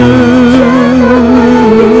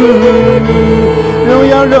荣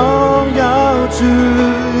耀荣耀主，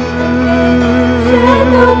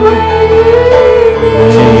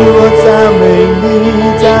我赞美你，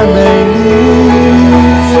赞美你。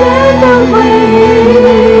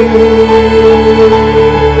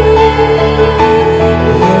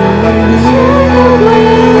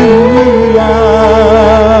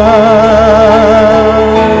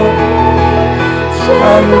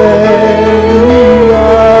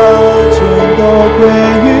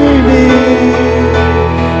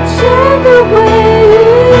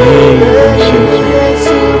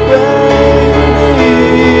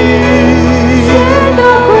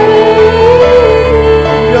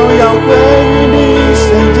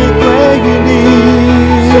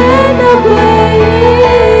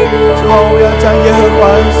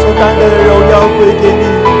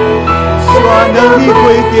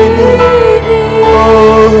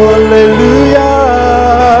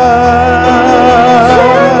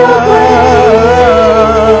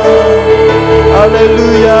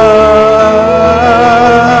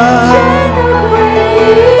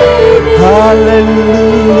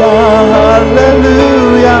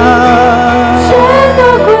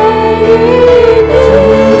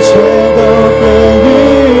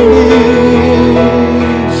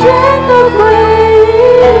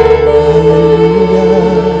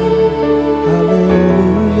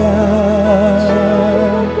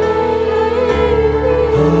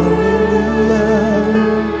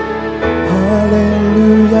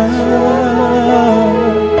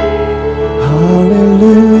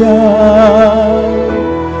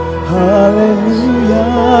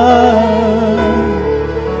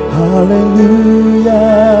利路亚，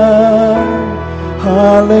哈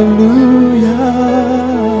利路亚，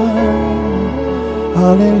哈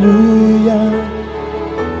利路亚，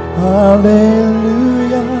哈利路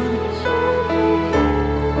亚，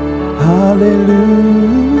哈利路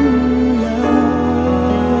亚。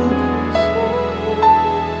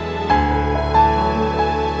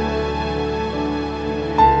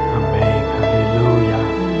阿门，哈利路亚，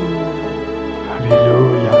哈利路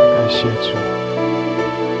亚，感谢主，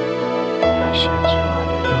感谢主，哈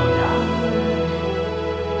利路亚。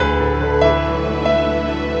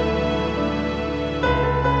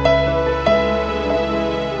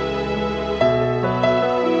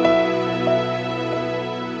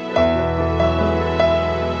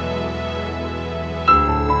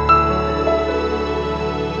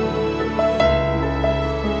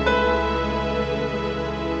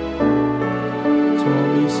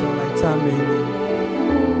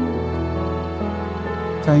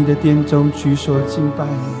在你的殿中举手敬拜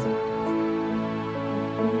你，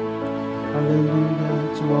哈利路亚！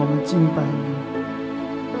主啊，我们敬拜你，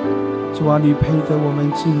主啊，你配得我们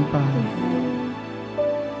敬拜，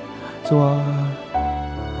主啊，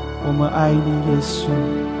我们爱你，耶稣。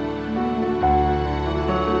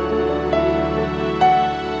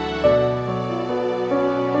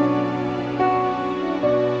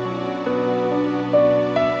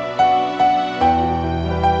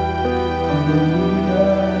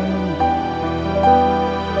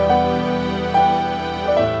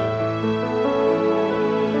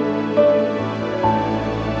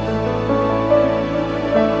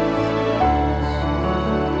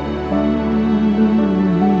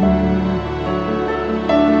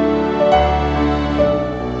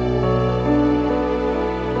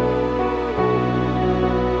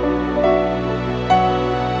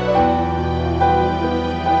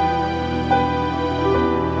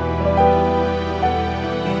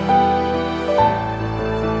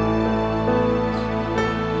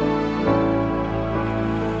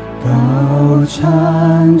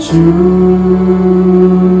唱主，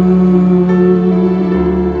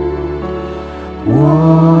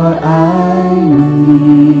我爱你，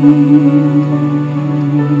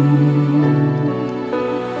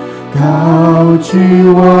高举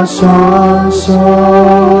我双手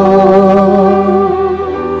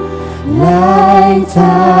来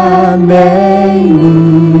赞美你，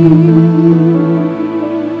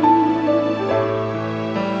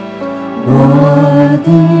我的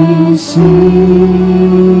心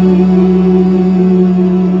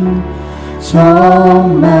充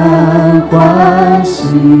满欢喜，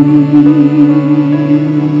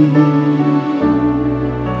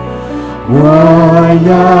我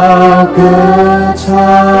要歌唱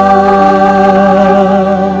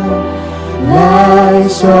来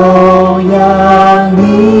颂扬你，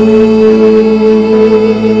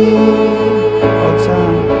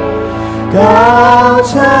高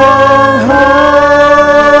唱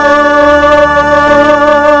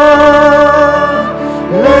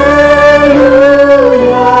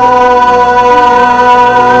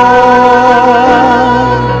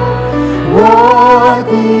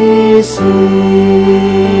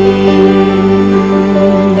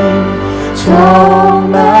充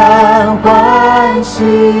满欢喜，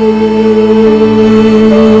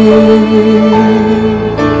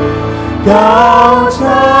高唱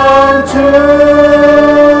主，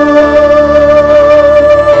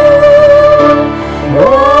我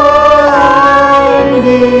爱你，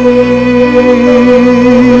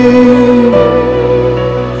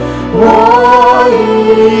我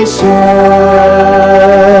一生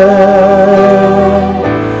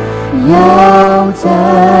要赞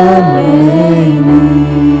美你，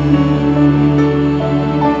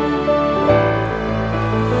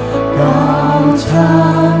高唱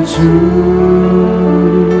主，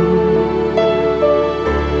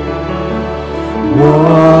我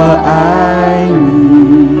爱你，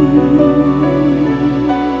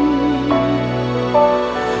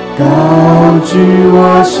高举我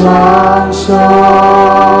双手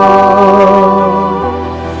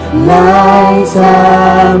来赞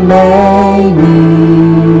美你，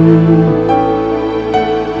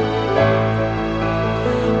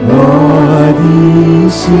我的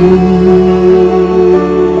心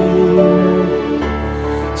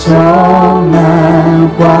充满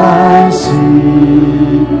欢喜，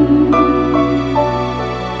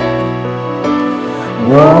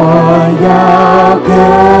我要歌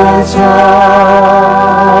唱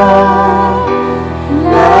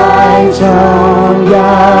来颂扬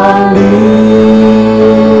你。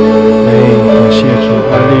感谢主，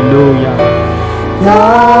哈利路亚，高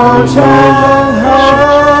唱来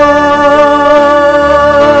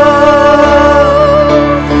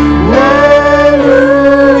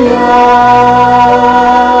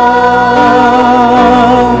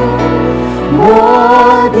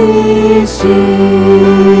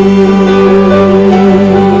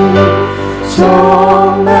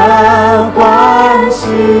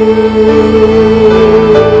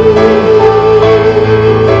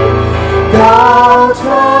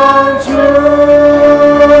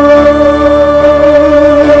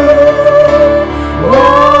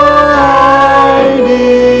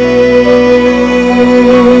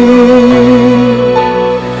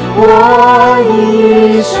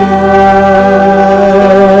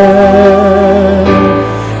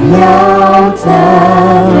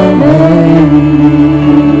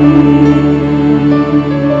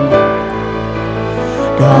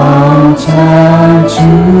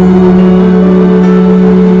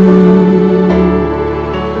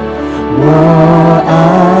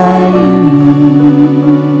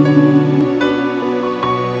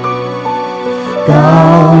高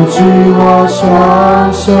举我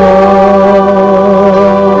双手，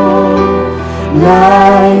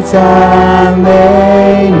来赞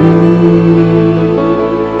美你。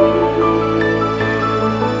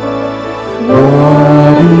我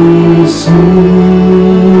的心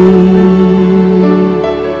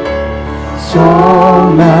充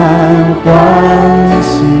满欢喜，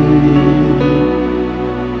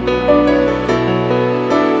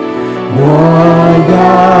我要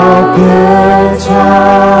歌唱，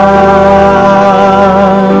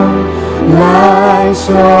来颂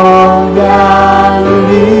扬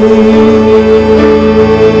你。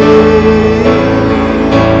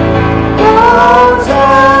高唱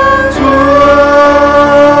主，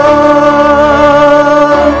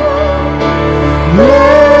耶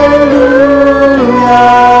路亚，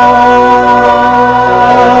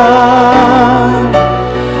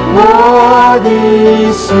我的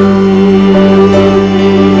心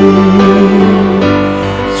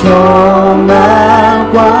充满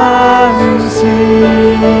欢喜，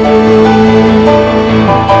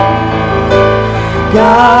高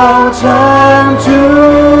唱主。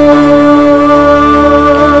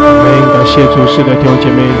感谢主，是的，弟兄姐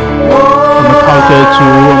妹，我们靠着主，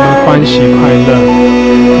我们欢喜快乐，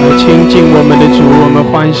来亲近我们的主，我们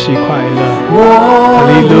欢喜快乐。哈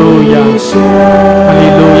利路亚，哈利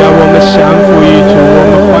路亚！我们降服于主，我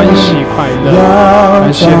们欢喜快乐。感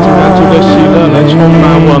谢主，让主的喜乐来充满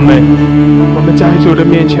我们。我们在主的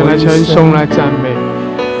面前来称颂，来赞美。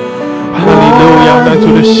哈利路亚！让主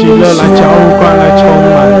的喜乐来浇灌，来充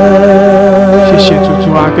满。谢谢主，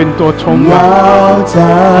主啊，更多充满。哈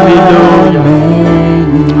利路亚，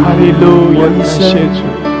哈利路亚！感谢主，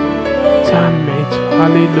赞美主，哈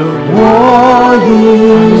利路亚。我一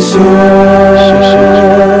生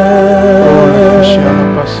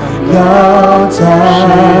要赞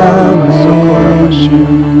美你。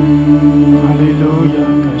哈利路亚，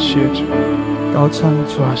感谢主。高唱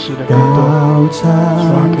主啊，是的，更多，主啊，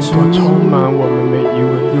更多充满我们每一位。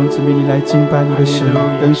用姊妹你来敬拜你的神，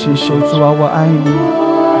跟神说：主啊，我爱你。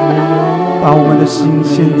把我们的心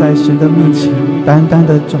献在神的面前，单单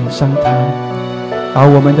的转向他，把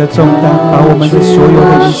我们的重担，把我们的所有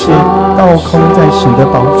的一切倒空在神的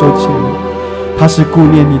宝座前。他是顾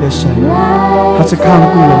念你的神，他是看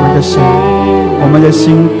顾我们的神。我们的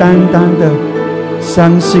心单单的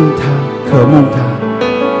相信他，渴慕他，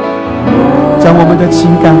将我们的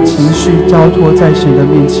情感情绪交托在神的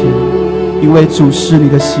面前，因为主是你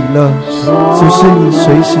的喜乐，主是你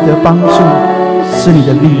随时的帮助，是你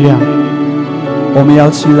的力量。我们要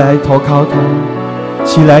起来投靠他，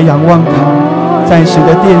起来仰望他，在神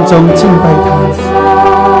的殿中敬拜他。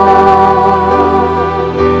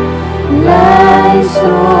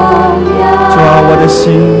主啊，我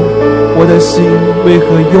的心为何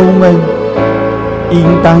忧闷？应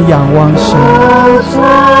当仰望神，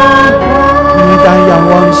应当仰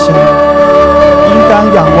望神，应当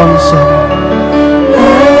仰望神。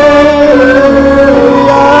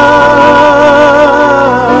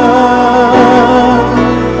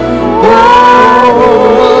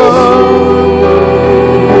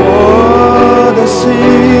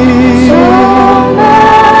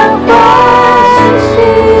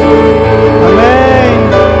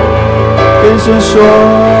神说，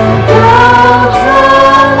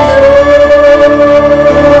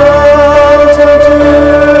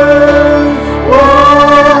我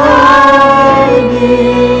爱你，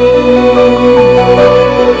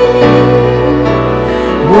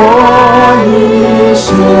我一生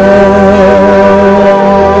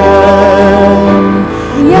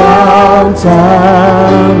要赞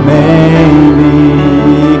美你。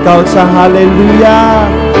高唱哈利路亚，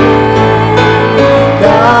高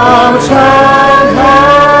唱。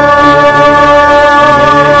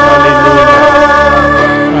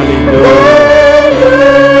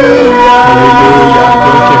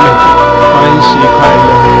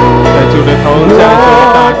主的同在，大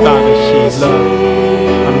大的喜乐，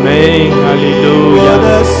阿门，哈利路亚！感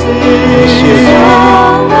谢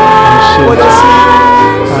主，我的心，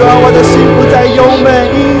主啊，我的心不再忧闷，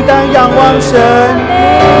应当仰望神，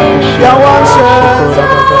仰望神，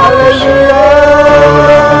哈利路亚！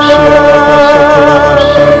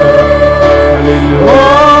我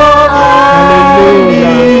爱你，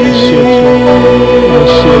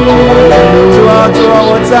主啊，主啊，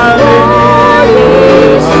我赞美你。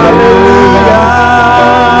哈利路亚，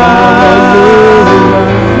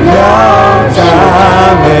要赞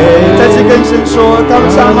美。再次跟神说，高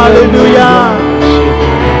唱哈利路亚，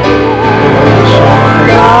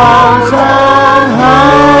高唱哈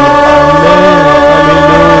利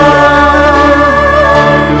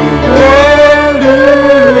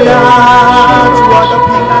路亚。主啊的平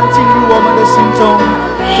安进入我们的心中，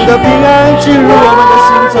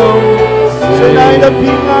那里的平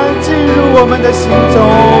安进入我们的心中。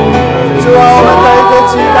主啊，我们带一个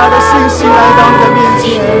极大的信心来到你的面前。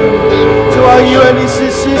主啊，因为你是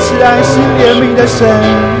施慈爱、施怜悯的神。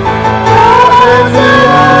哈利路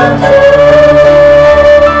亚。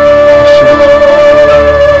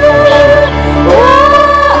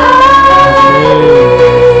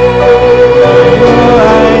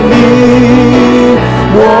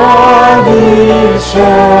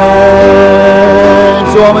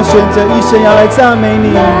主，我们选择一生要来赞美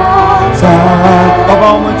你。好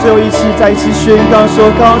吧，我们最后一次再一次宣告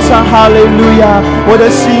说，高唱哈利路亚，我的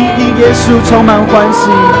心因耶稣充满欢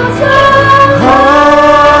喜。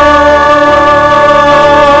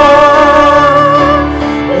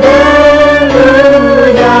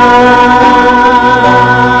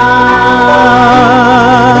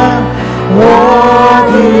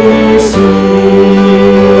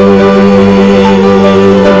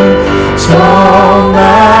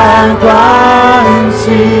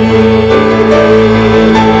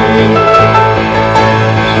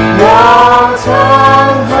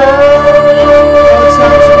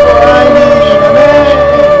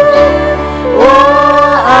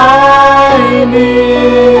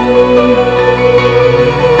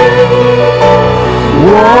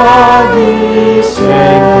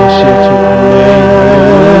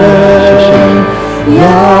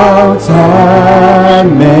赞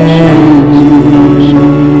美你，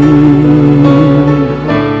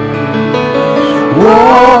我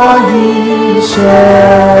一生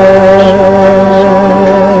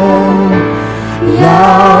要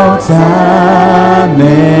赞美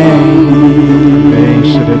你。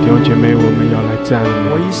是的，弟兄姐妹，我们要来赞美，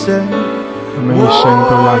我们一生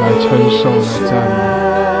都要来称颂、来赞美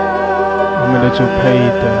我们的主配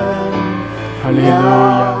的，哈利路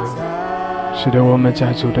亚。是的，我们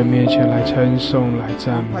在主的面前来称颂、来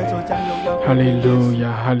赞美，哈利路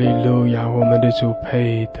亚，哈利路亚，我们的主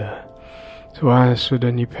配的。主啊，是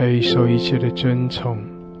的，你配受一切的尊崇，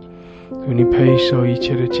主你配受一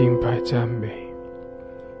切的敬拜赞美，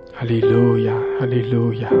哈利路亚，哈利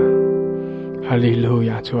路亚，哈利路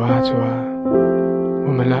亚。主啊，主啊，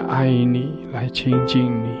我们来爱你，来亲近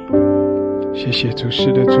你。谢谢主，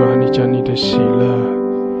是的，主啊，你将你的喜乐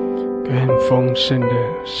更丰盛的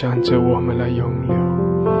向着我们来涌流。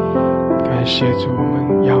感谢主，我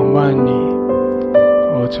们仰望你，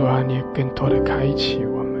主啊，你也更多的开启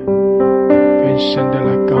我们，更深的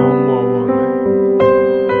来高摩我们。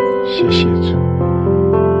谢谢主，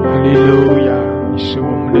哈利路亚，你是我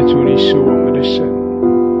们的主，你是我们的神，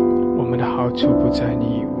我们的好处不在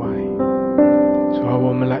你以外。主啊，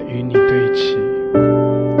我们来与你对齐，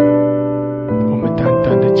我们单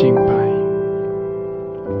单的敬拜，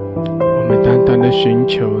我们单单的寻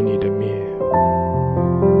求你的面，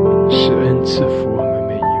施恩赐福我们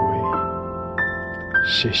每一位。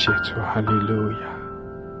谢谢主，哈利路亚，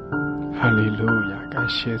哈利路亚，感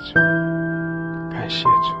谢主，感谢主。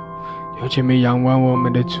弟兄姐妹，仰望我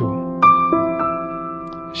们的主，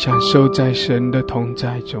享受在神的同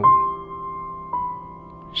在中，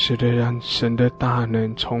是的，让神的大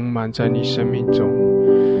能充满在你生命中，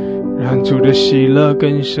让主的喜乐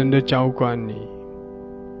更深的浇灌你。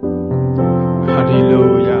哈利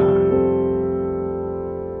路亚，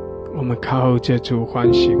我们靠着主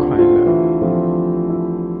欢喜快乐。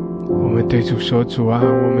我们对主说，主啊，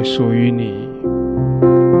我们属于你，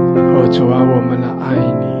主啊，我们来爱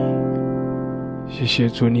你。谢谢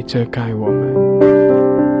主，你遮盖我们，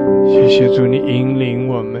谢谢主，你引领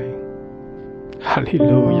我们。哈利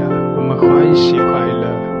路亚，我们欢喜快乐。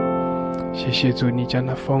谢谢主，你将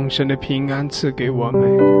那丰盛的平安赐给我们。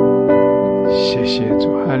谢谢主，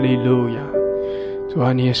哈利路亚。主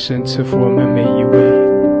啊，你也神赐福我们每一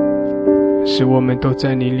位，使我们都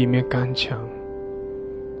在你里面刚强。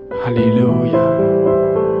哈利路亚，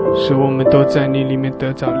使我们都在你里面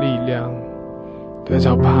得着力量，得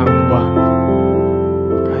着盼望。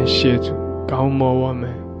感谢主，高摩我们。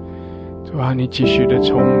主啊，你继续的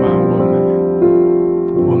充满我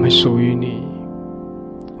们，我们属于你，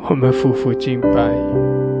我们夫妇敬拜。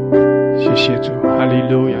谢谢主，哈利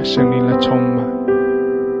路亚，圣灵来充满，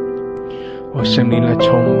圣灵来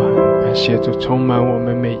充满。感谢主，充满我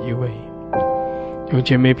们每一位。用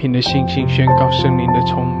姐妹凭的信心宣告圣灵的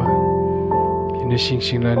充满，凭的信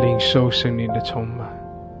心来领受圣灵的充满，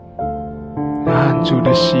让主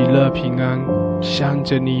的喜乐平安向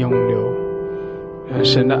着你涌流，让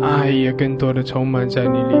神的爱也更多的充满在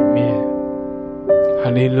你里面。哈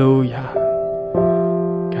利路亚，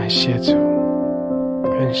感谢主，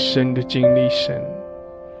更深的经历神。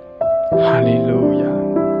哈利路亚，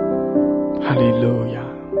哈利路亚，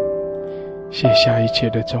卸下一切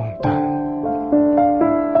的重担，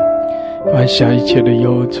放下一切的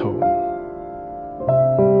忧愁，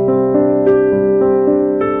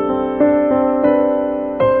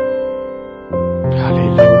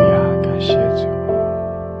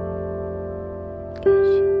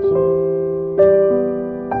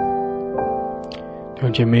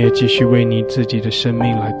兄姐妹也继续为你自己的生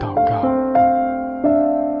命来祷告。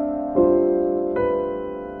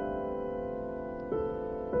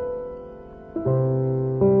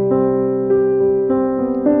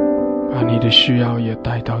把你的需要也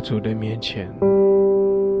带到主的面前，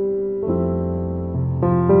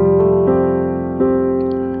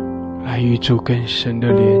来与主更深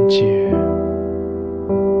的连结。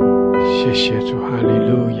谢谢主，哈利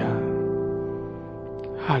路亚，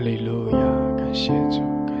哈利路亚，感谢主，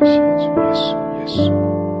感谢主，耶稣，耶稣，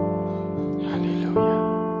哈利路亚。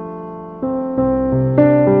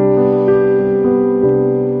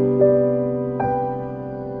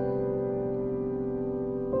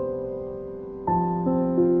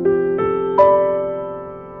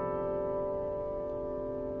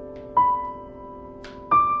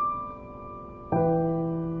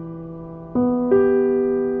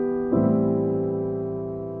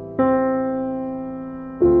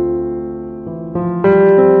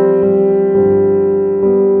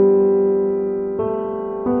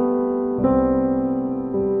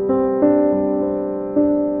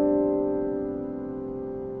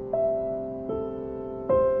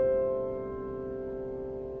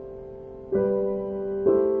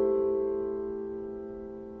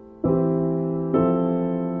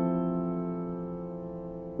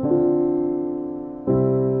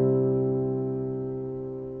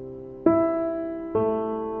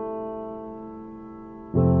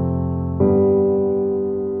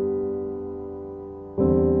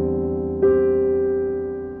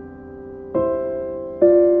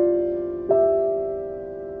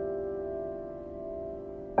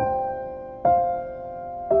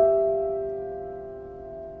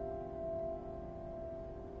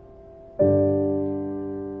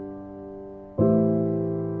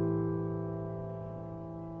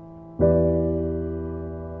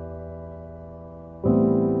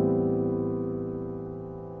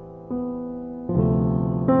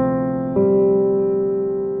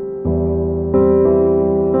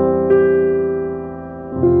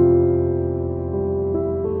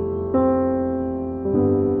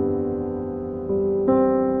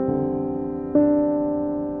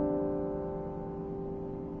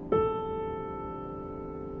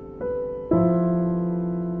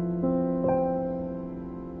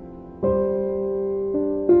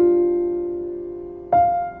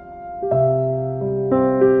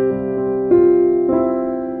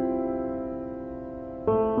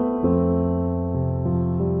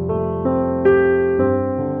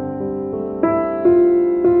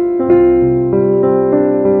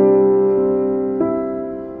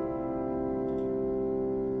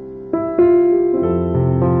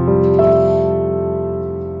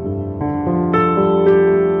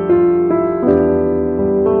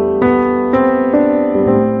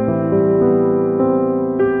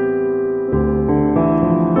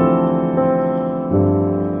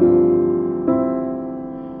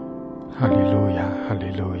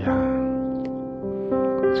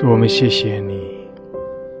主，我们谢谢你，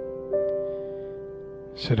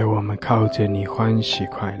使得我们靠着你欢喜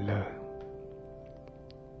快乐。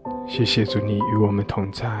谢谢主，你与我们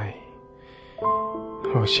同在。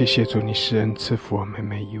谢谢主，你施恩赐福我们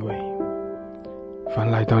每一位。凡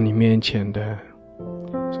来到你面前的，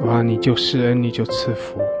主啊，你就施恩，你就赐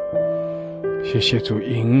福。谢谢主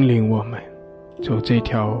引领我们走这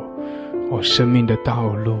条生命的道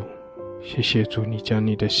路。谢谢主，你将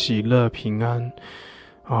你的喜乐平安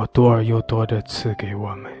多而又多的赐给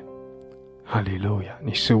我们。哈利路亚，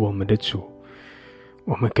你是我们的主，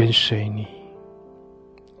我们跟随你。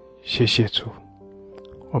谢谢主，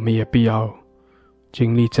我们也必要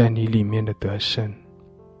经历在你里面的得胜。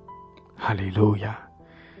哈利路亚，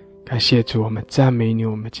感谢主，我们赞美你，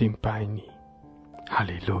我们敬拜你。哈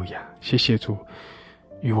利路亚，谢谢主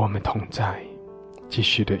与我们同在，继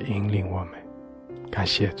续的引领我们。感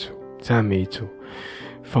谢主，赞美主，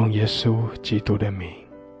奉耶稣基督的名，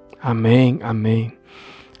阿们，阿们，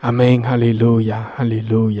阿们，哈利路亚，哈利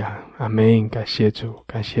路亚，阿们，感谢主，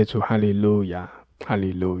感谢主，哈利路亚，哈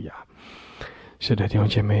利路亚。是的，弟兄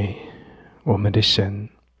姐妹，我们的神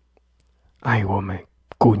爱我们，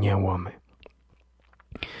顾念我们，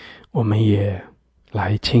我们也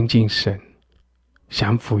来亲近神，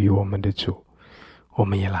降服于我们的主，我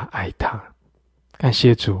们也来爱他。感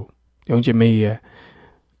谢主，弟兄姐妹也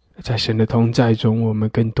在神的同在中，我们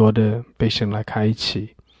更多的被神来开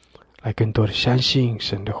启，来更多的相信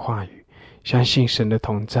神的话语，相信神的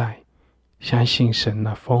同在，相信神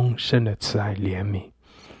那丰盛的慈爱怜悯。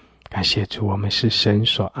感谢主，我们是神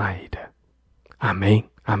所爱的。阿们，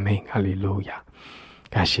阿们，哈利路亚。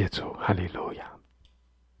感谢主，哈利路亚。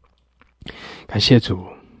感谢主。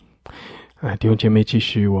弟兄姐妹，继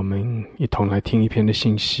续我们一同来听一篇的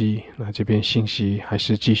信息。那这篇信息还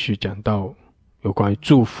是继续讲到有关于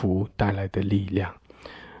祝福带来的力量。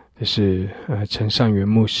这是陈尚元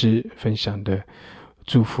牧师分享的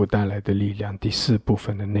祝福带来的力量第4部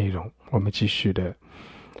分的内容。我们继续的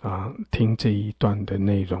听这一段的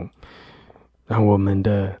内容，让我们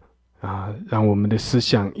的思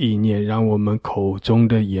想意念，让我们口中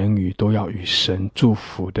的言语都要与神祝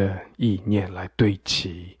福的意念来对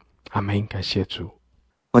齐。阿们，感谢主。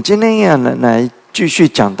我今天要来继续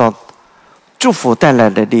讲到祝福带来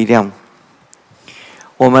的力量。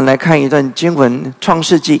我们来看一段经文，创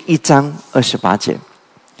世纪1章28节，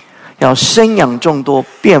要生养众多，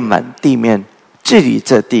遍满地面，治理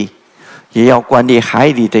这地，也要管理海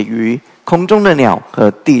里的鱼，空中的鸟和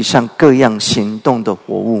地上各样行动的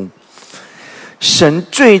活物。神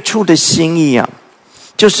最初的心意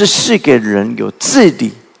就是赐给人有治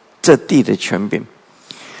理这地的权柄。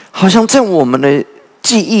好像在我们的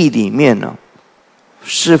记忆里面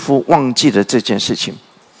似乎忘记了这件事情。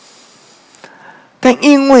但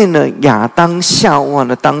因为亚当夏娃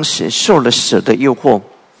当时受了蛇的诱惑，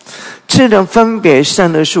吃了分别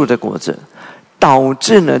善恶树的果子，导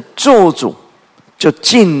致咒诅就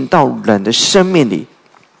进到人的生命里，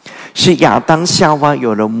使亚当夏娃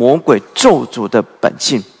有了魔鬼咒诅的本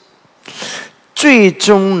性，最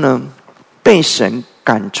终被神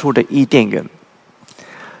赶出了伊甸园。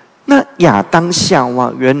那亚当夏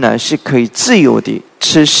娃原来是可以自由地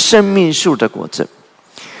吃生命树的果子，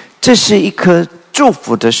这是一棵祝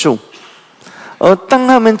福的树。而当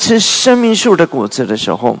他们吃生命树的果子的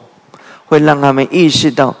时候，会让他们意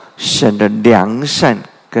识到神的良善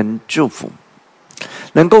跟祝福，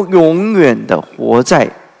能够永远的活在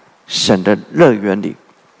神的乐园里。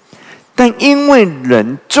但因为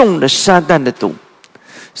人中了撒旦的毒，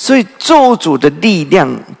所以咒诅的力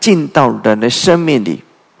量进到人的生命里，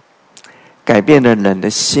改变了人的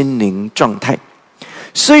心灵状态。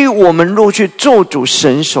所以我们若去咒诅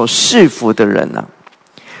神所赐福的人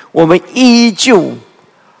我们依旧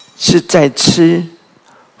是在吃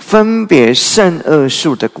分别善恶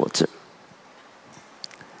树的果子。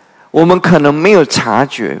我们可能没有察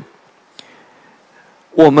觉，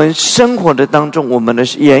我们生活的当中，我们的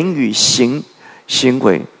言语行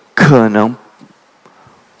为可能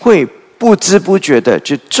会不知不觉的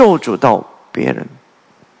去咒诅到别人。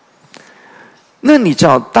那你知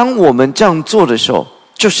道，当我们这样做的时候，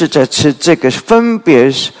就是在吃这个分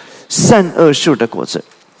别善恶树的果子，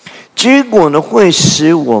结果会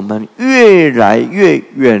使我们越来越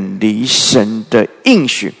远离神的应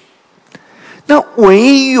许。那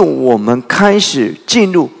唯有我们开始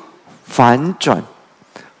进入反转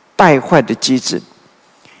败坏的机制，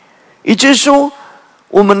也就是说，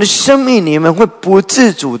我们的生命里面会不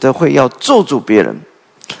自主的会要咒诅别人。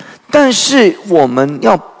但是我们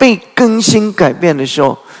要被更新改变的时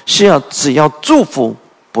候，是只要祝福，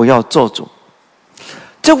不要咒诅。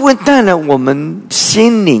这会带来我们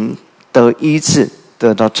心灵得医治，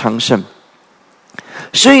得到昌盛。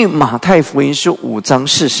所以马太福音书5章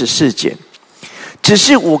44节，只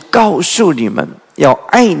是我告诉你们，要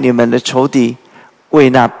爱你们的仇敌，为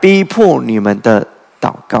那逼迫你们的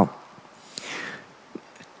祷告。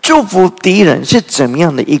祝福敌人是怎么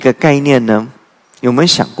样的一个概念呢？有没有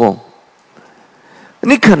想过，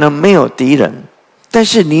你可能没有敌人，但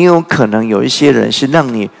是你有可能有一些人是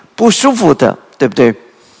让你不舒服的，对不对？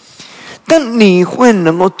但你会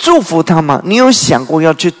能够祝福他吗？你有想过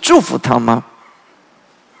要去祝福他吗？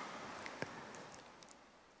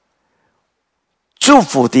祝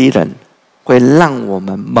福敌人会让我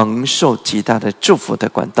们蒙受极大的祝福的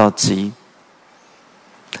管道之一。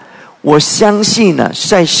我相信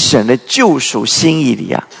在神的救赎心意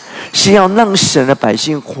里是要让神的百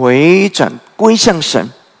姓回转归向神，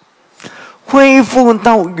恢复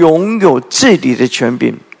到拥有治理的权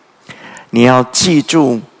柄。你要记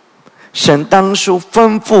住，神当初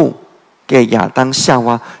吩咐给亚当夏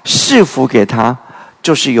娃赐福给他，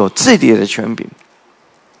就是有治理的权柄。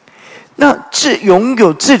那拥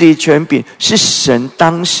有治理权柄是神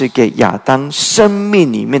当时给亚当生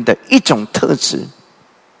命里面的一种特质。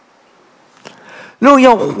若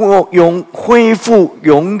要恢复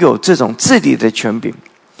拥有这种治理的权柄，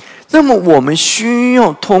那么我们需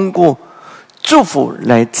要通过祝福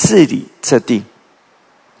来治理这地，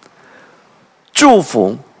祝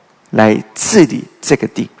福来治理这个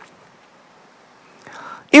地。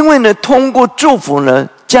因为通过祝福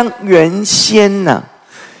将原先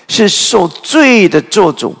是受罪的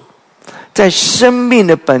咒诅，在生命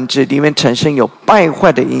的本质里面产生有败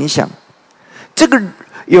坏的影响。这个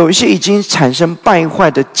有一些已经产生败坏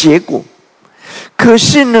的结果，可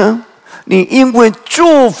是你因为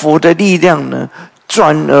祝福的力量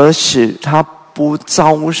转而使他不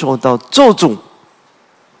遭受到咒诅，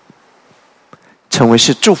成为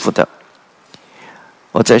是祝福的。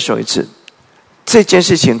我再说一次，这件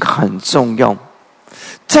事情很重要，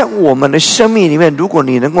在我们的生命里面，如果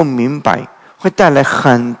你能够明白，会带来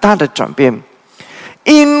很大的转变。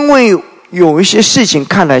因为有一些事情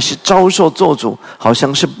看来是遭受咒诅，好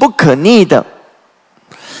像是不可逆的，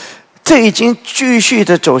这已经继续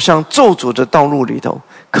的走上咒诅的道路里头。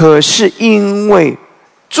可是因为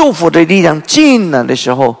祝福的力量进来的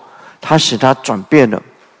时候，它使它转变了，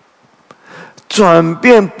转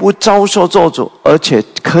变不遭受咒诅，而且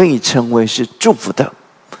可以成为是祝福的。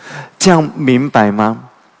这样明白吗？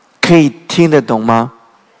可以听得懂吗？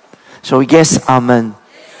说 yes amen。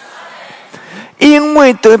 因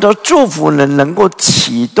为得到祝福人能够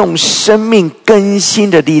启动生命更新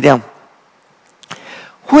的力量，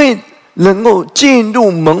会能够进入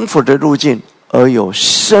蒙福的路径，而有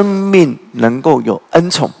生命能够有恩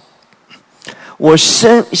宠。我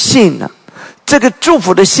深信这个祝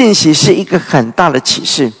福的信息是一个很大的启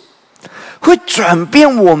示，会转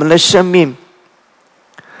变我们的生命，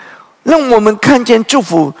让我们看见祝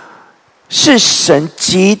福是神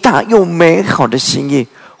极大又美好的心意，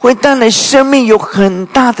会带来生命有很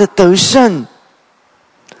大的得胜。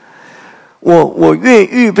我越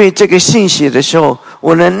预备这个信息的时候，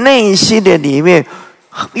我的内心的里面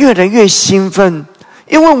越来越兴奋，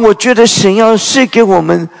因为我觉得神要赐给我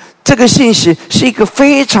们这个信息是一个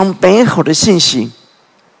非常美好的信息。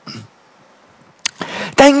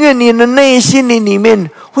但愿你的内心里面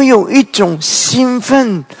会有一种兴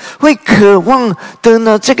奋，会渴望得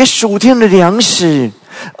到这个属天的粮食。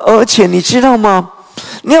而且你知道吗？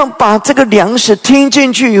你要把这个粮食听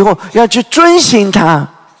进去以后，要去遵行它，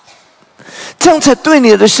这样才对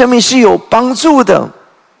你的生命是有帮助的。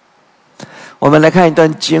我们来看一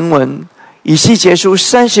段经文，以西结书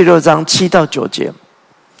36章7到9节。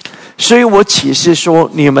所以我起誓说，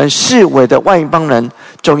你们视为的外邦人，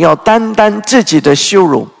总要担当自己的羞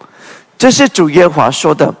辱。这是主耶和华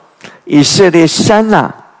说的。以色列山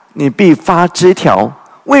啊，你必发枝条，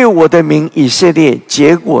为我的名以色列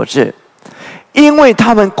结果子，因为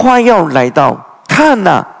他们快要来到。看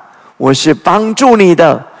啊，我是帮助你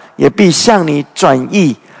的，也必向你转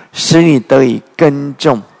意，使你得以耕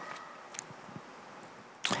种。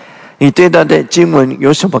你对他的经文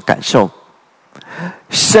有什么感受？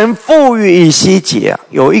神赋予以西结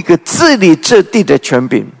有一个治理这地的权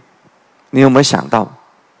柄，你有没有想到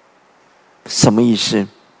什么意思？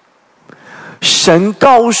神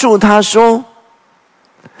告诉他说，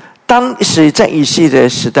当时在以西结的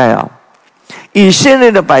时代以色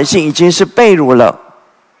列的百姓已经是被掳了，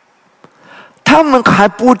他们还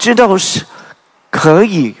不知道是可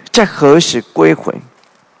以在何时归回。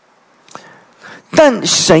但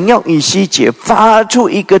神要以西结发出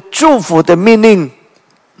一个祝福的命令，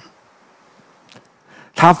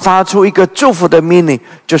他发出一个祝福的命令，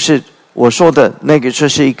就是我说的那个，就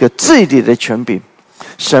是一个治理的权柄。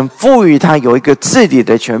神赋予他有一个治理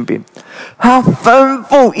的权柄，他吩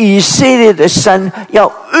咐以色列的山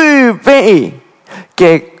要预备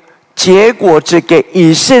给结果子给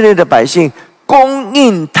以色列的百姓，供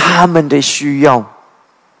应他们的需要。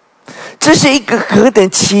这是一个何等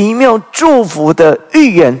奇妙祝福的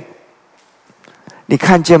预言，你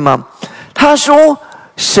看见吗？他说，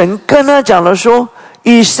神跟他讲了说，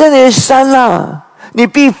以色列山啊，你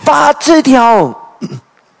必发枝条，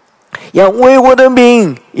要为我的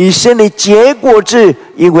名以色列结果子，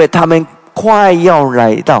因为他们快要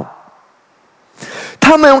来到。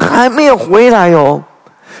他们还没有回来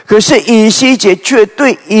可是以西结却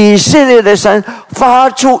对以色列的山发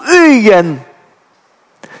出预言，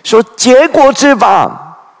说结果子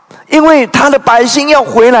吧，因为他的百姓要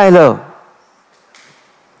回来了。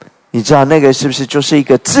你知道那个是不是就是一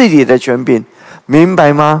个治理的权柄？明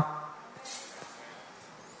白吗？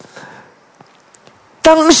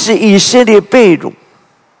当时以色列被掳，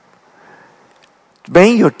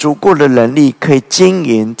没有足够的能力可以经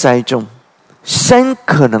营栽种，山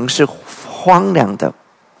可能是荒凉的，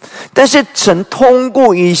但是神通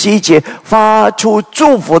过以西结发出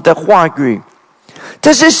祝福的话语，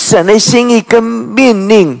这是神的心意跟命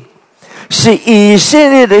令，使以色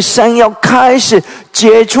列的山要开始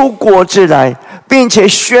结出果子来，并且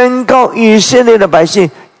宣告以色列的百姓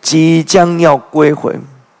即将要归回。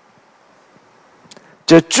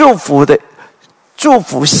这祝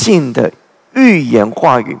福性的预言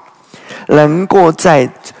话语，能够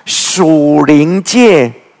在属灵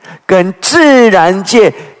界跟自然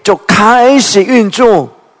界就开始运作，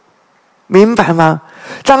明白吗？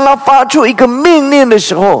当他发出一个命令的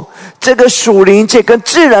时候，这个属灵界跟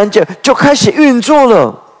自然界就开始运作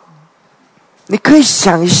了。你可以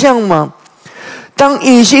想象吗？当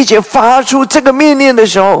以西结发出这个命令的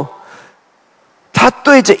时候，他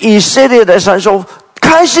对着以色列的山说：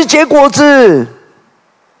开始结果子，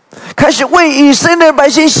开始为以色列百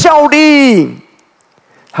姓效力。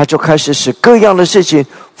他就开始使各样的事情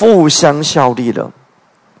互相效力了，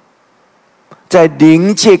在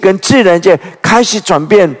灵界跟自然界开始转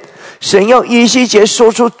变。神要以西结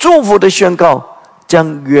说出祝福的宣告，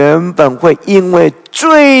将原本会因为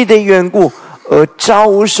罪的缘故而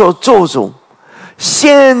遭受咒诅，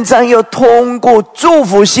现在又通过祝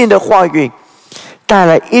福性的话语带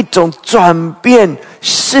来一种转变，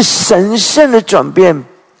是神圣的转变，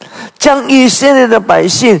将以色列的百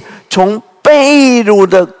姓从被掳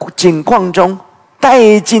的境况中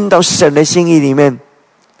带进到神的心意里面。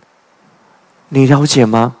你了解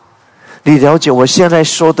吗？你了解我现在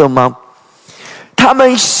说的吗？他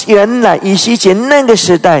们原来以西结那个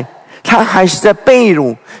时代，他还是在被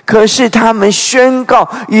掳，可是他们宣告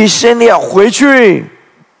以色列要回去，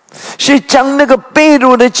是将那个被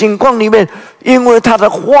掳的境况里面，因为他的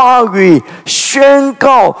话语宣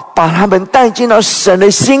告，把他们带进到神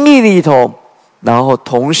的心意里头，然后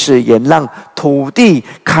同时也让土地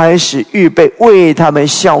开始预备为他们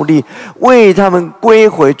效力，为他们归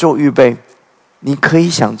回做预备。你可以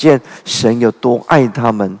想见神有多爱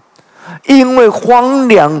他们，因为荒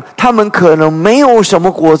凉，他们可能没有什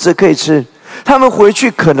么果子可以吃，他们回去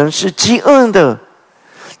可能是饥饿的，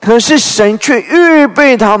可是神却预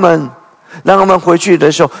备他们，让他们回去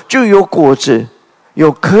的时候就有果子，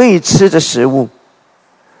有可以吃的食物。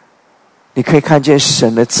你可以看见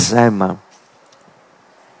神的慈爱吗？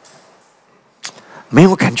没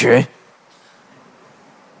有感觉。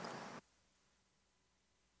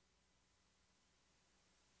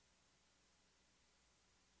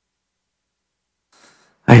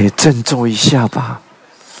哎，振作一下吧，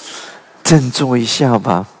振作一下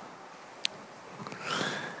吧。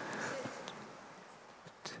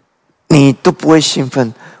你都不会兴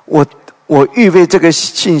奋。我预备这个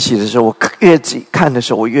信息的时候，我越看的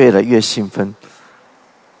时候，我越来越兴奋。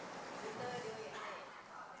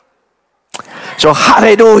说哈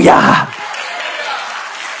利路亚，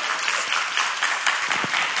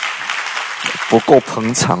不够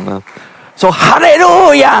捧场了。说哈利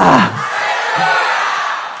路亚。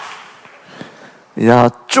你知道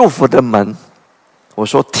祝福的门，我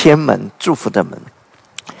说天门，祝福的门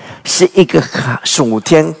是一个属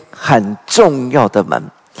天很重要的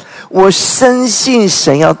门。我深信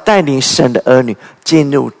神要带领神的儿女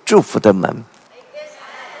进入祝福的门，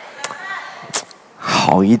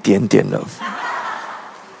好一点点了，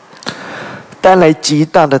带来极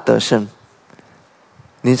大的得胜。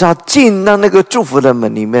你知道进到那个祝福的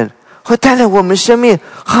门里面，会带来我们生命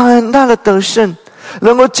很大的得胜。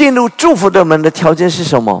能够进入祝福的门的条件是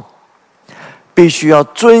什么？必须要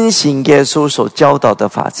遵行耶稣所教导的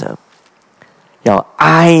法则，要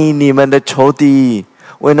爱你们的仇敌，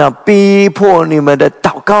为那逼迫你们的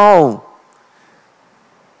祷告。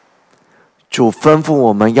主吩咐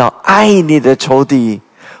我们要爱你的仇敌，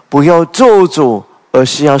不要咒诅，而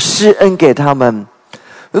是要施恩给他们，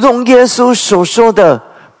如同耶稣所说的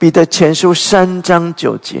彼得前书3章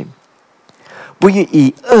9节，不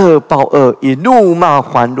以恶报恶，以怒骂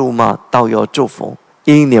还怒骂，倒要祝福，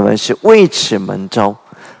因你们是为此蒙召，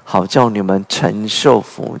好叫你们承受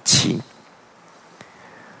福气。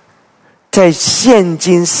在现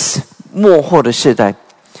今末后的世代，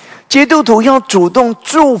基督徒要主动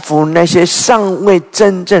祝福那些尚未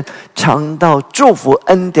真正尝到祝福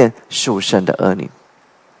恩典属神的儿女，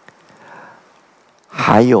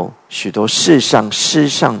还有许多世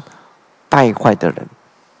上败坏的人。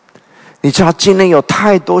你知道今天有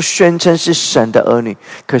太多宣称是神的儿女，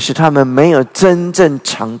可是他们没有真正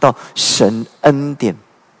尝到神恩典。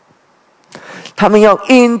他们要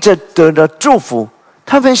因着得了祝福，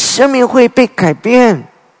他们生命会被改变。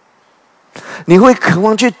你会渴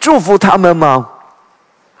望去祝福他们吗？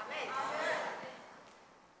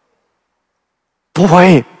不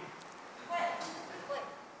会。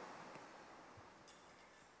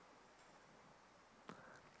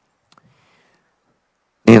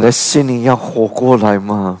你的心灵要活过来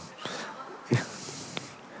吗？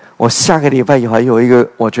我下个礼拜还有一个，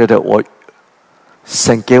我觉得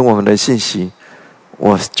神给我们的信息，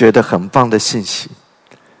我觉得很棒的信息。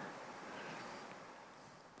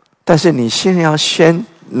但是你现在要先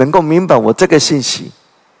能够明白我这个信息，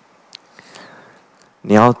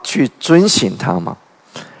你要去遵行它吗？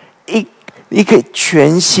一个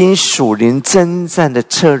全新属灵征战的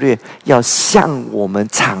策略要向我们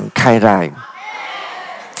敞开来。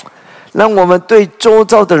让我们对周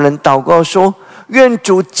遭的人祷告说，愿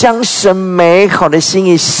主将神美好的心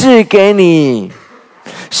意赐给你，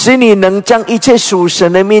使你能将一切属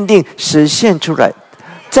神的命定实现出来。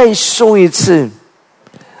再说一次，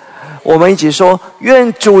我们一起说：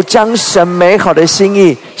愿主将神美好的心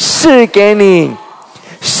意赐给你，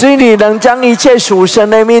使你能将一切属神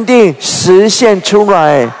的命定实现出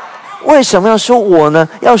来。为什么要说我呢？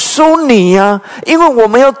要说你呀，因为我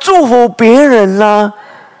们要祝福别人啦，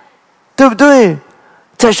对不对？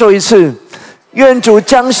再说一次，愿主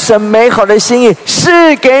将神美好的心意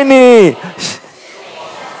赐给你。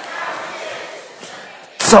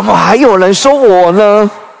怎么还有人说我呢？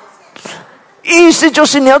意思就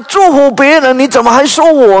是你要祝福别人，你怎么还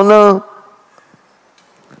说我呢？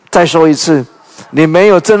再说一次，你没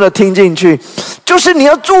有真的听进去，就是你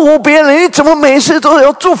要祝福别人，你怎么每次都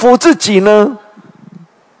要祝福自己呢？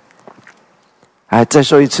再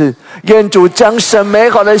说一次，愿主将神美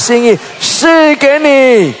好的心意赐给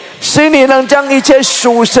你，使你能将一切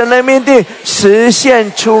属神的命定实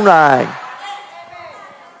现出来。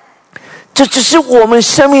这只是我们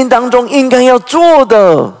生命当中应该要做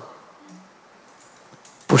的，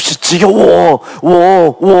不是只有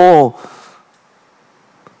我。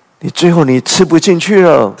你最后你吃不进去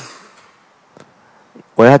了。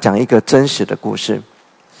我要讲一个真实的故事。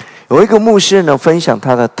有一个牧师呢，分享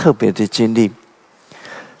他的特别的经历。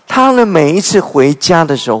他呢，每一次回家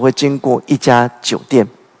的时候会经过一家酒店。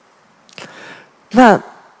那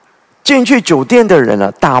进去酒店的人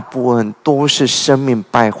呢，大部分都是生命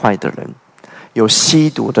败坏的人，有吸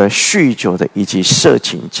毒的、酗酒的，以及色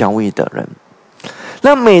情交易的人。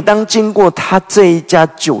那每当经过他这一家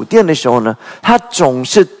酒店的时候呢，他总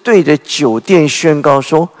是对着酒店宣告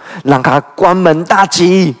说：让他关门大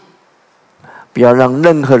吉，不要让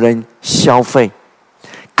任何人消费。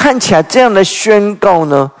看起来这样的宣告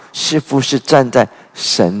呢，似乎是站在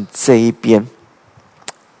神这一边，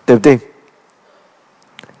对不对？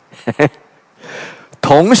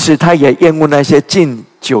同时他也厌恶那些进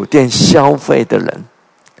酒店消费的人。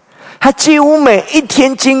他几乎每一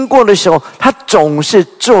天经过的时候，他总是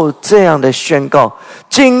做这样的宣告。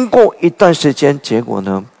经过一段时间，结果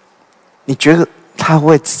呢，你觉得他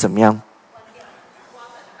会怎么样？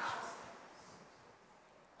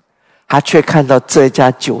他却看到这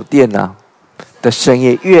家酒店的生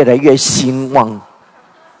意越来越兴旺。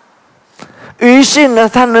于是呢，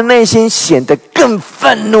他的内心显得更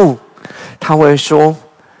愤怒。他会说：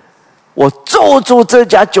我咒诅这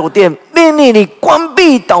家酒店，命令你关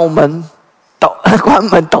闭关门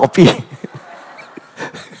倒闭。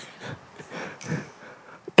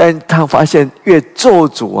但他发现越咒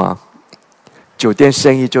诅酒店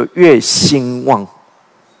生意就越兴旺。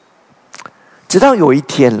直到有一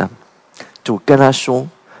天呢，主跟他说：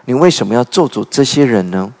你为什么要咒诅这些人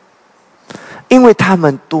呢？因为他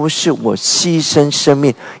们都是我牺牲生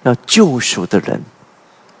命要救赎的人，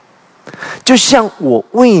就像我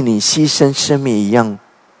为你牺牲生命一样。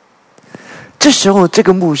这时候这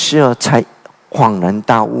个牧师才恍然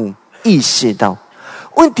大悟，意识到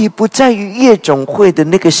问题不在于夜总会的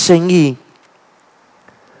那个生意，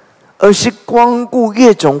而是光顾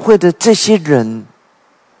夜总会的这些人，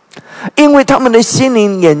因为他们的心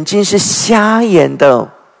灵眼睛是瞎眼的。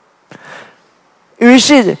于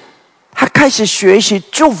是他开始学习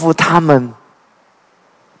祝福他们。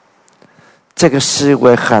这个思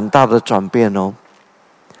维很大的转变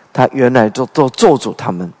他原来都咒诅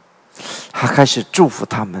他们，他开始祝福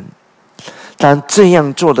他们。但这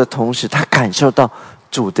样做的同时，他感受到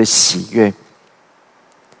主的喜悦。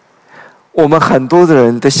我们很多的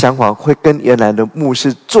人的想法会跟原来的牧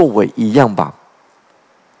师作为一样吧？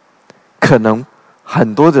可能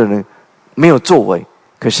很多的人没有作为，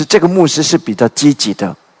可是这个牧师是比较积极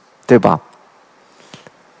的，对吧？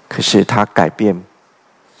可是他改变，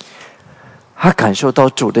他感受到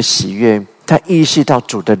主的喜悦，他意识到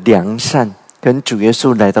主的良善跟主耶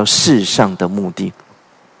稣来到世上的目的。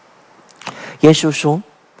耶稣说，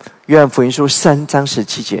约翰福音书3章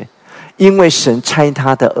17节，因为神差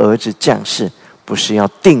他的儿子降世，不是要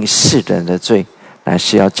定世人的罪，乃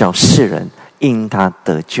是要叫世人因他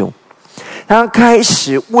得救。他开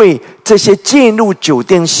始为这些进入酒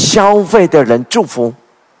店消费的人祝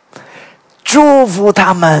福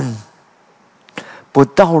他们。不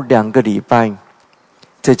到2个礼拜，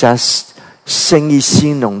这家生意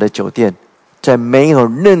兴隆的酒店在没有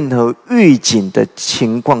任何预警的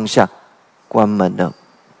情况下关门了。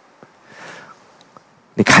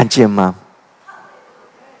你看见吗？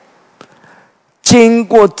经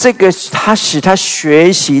过这个，他使他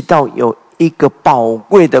学习到有一个宝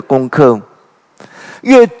贵的功课。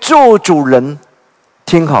越咒诅人，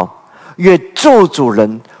听好，越咒诅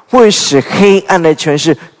人会使黑暗的权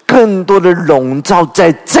势更多的笼罩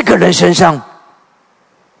在这个人身上。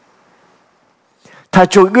他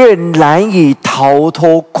就越难以逃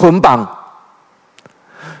脱捆绑，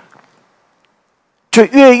就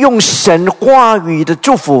越用神话语的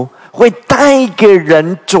祝福会带给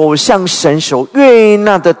人走向神所悦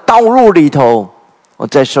纳的道路里头。我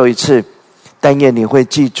再说一次，但愿你会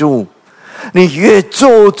记住，你越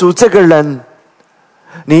咒诅这个人，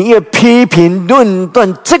你越批评论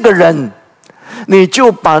断这个人，你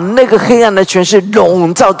就把那个黑暗的权势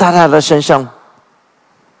笼罩在他的身上，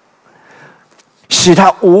使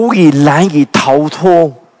他无以难以逃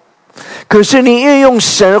脱。可是你越用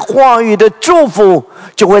神话语的祝福，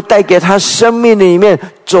就会带给他生命里面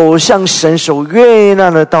走向神所悦纳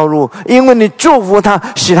的道路，因为你祝福他，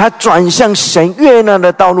使他转向神悦纳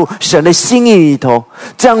的道路，神的心意里头。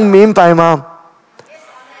这样明白吗？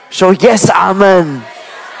说 yes 阿们。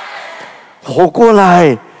活过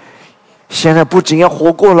来，现在不仅要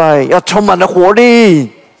活过来，要充满了活力，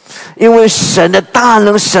因为神的大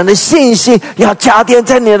能，神的信心要加添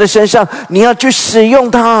在你的身上，你要去使用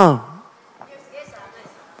它。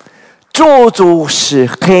做主使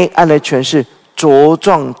黑暗的权势茁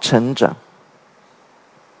壮成长，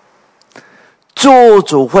做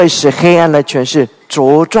主会使黑暗的权势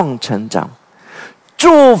茁壮成长，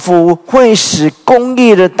祝福会使公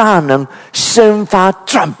义的大能生发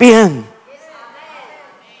转变。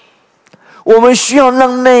我们需要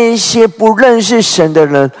让那些不认识神的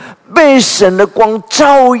人被神的光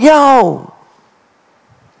照耀，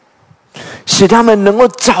使他们能够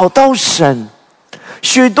找到神。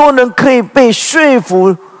许多人可以被说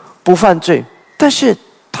服不犯罪，但是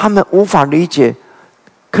他们无法理解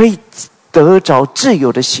可以得着自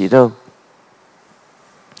由的喜乐。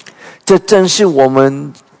这正是我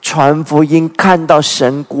们传福音看到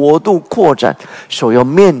神国度扩展所要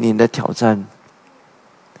面临的挑战。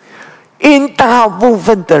因大部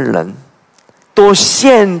分的人都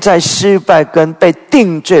陷在失败跟被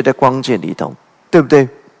定罪的光景里头，对不对？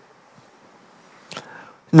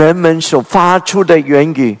人们所发出的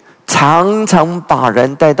言语常常把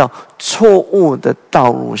人带到错误的道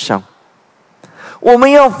路上。我们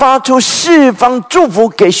要发出释放祝福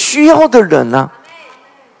给需要的人啊！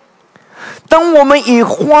当我们以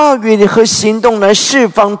话语和行动来释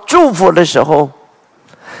放祝福的时候，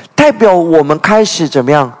代表我们开始怎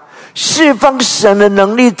么样？释放神的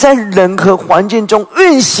能力在人和环境中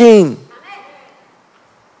运行。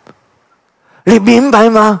你明白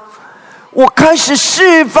吗？我开始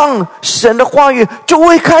释放神的话语，就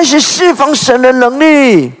会开始释放神的能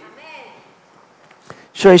力。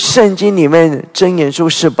所以圣经里面箴言书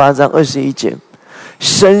18章21节，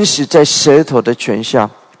生死在舌头的权下，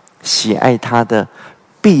喜爱他的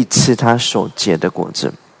必吃他所结的果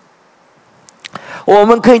子。我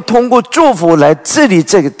们可以通过祝福来治理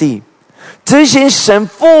这个地，执行神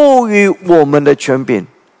赋予我们的权柄。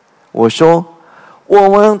我说我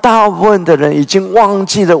们大部分的人已经忘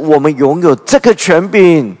记了我们拥有这个权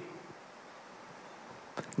柄。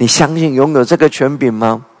你相信拥有这个权柄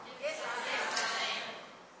吗？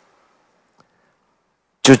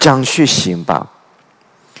就这样去行吧。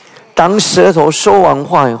当舌头说完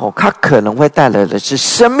话以后，它可能会带来的是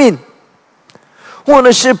生命，或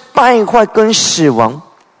者是败坏跟死亡。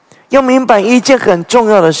要明白一件很重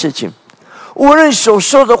要的事情，无论所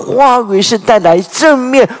说的话语是带来正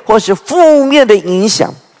面或是负面的影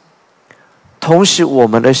响，同时我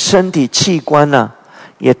们的身体器官呢，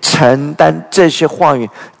也承担这些话语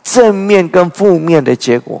正面跟负面的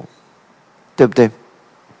结果，对不对？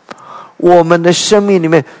我们的生命里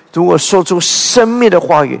面，如果说出生命的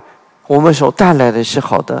话语，我们所带来的是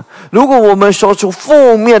好的；如果我们说出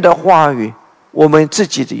负面的话语，我们自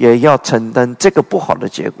己也要承担这个不好的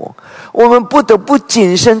结果。我们不得不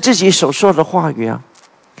谨慎自己所说的话语啊。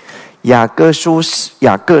雅各书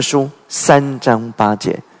3章8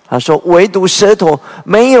节，他说：唯独舌头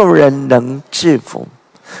没有人能制服，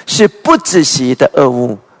是不止息的恶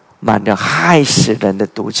物，满了害死人的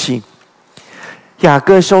毒气。雅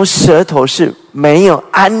各说舌头是没有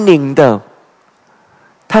安宁的，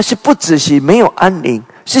它是不止息，没有安宁，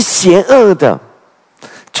是邪恶的，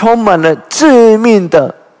充满了致命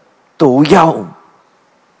的毒药。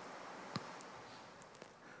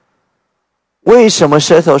为什么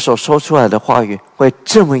舌头所说出来的话语会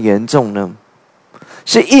这么严重呢？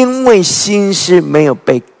是因为心思没有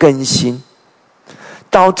被更新，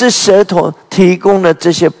导致舌头提供了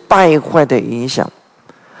这些败坏的影响。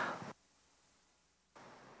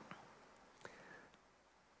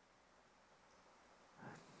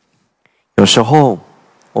有时候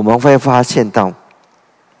我们会发现到，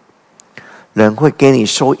人会给你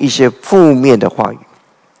说一些负面的话语，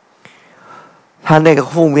他那个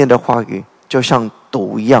负面的话语就像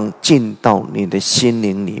毒一样进到你的心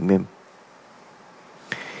灵里面。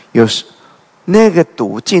那个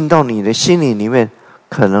毒进到你的心里面，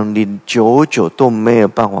可能你久久都没有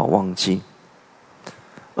办法忘记，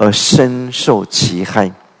而深受其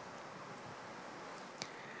害。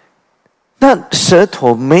那舌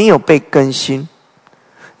头没有被更新，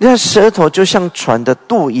那舌头就像船的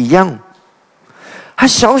舵一样，它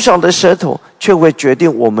小小的舌头却会决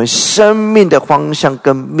定我们生命的方向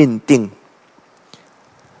跟命定。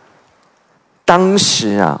当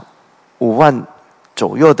时5万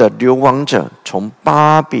左右的流亡者从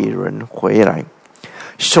巴比伦回来，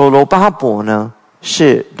所罗巴伯呢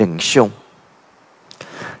是领袖，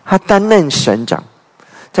他担任省长。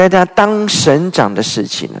在他当省长的时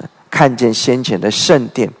期呢，看见先前的圣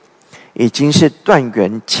殿已经是断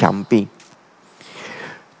垣墙壁，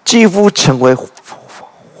几乎成为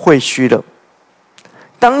废墟了。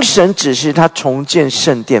当神指示他重建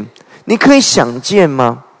圣殿，你可以想见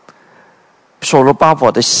吗？所罗巴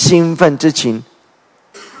伯的兴奋之情，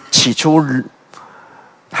起初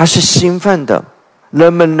他是兴奋的，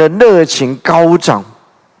人们的热情高涨，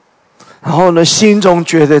然后呢，心中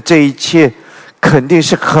觉得这一切肯定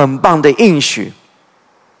是很棒的应许，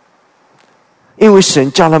因为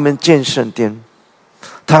神叫他们建圣殿，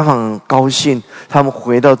他们很高兴，他们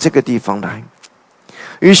回到这个地方来，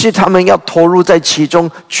于是他们要投入在其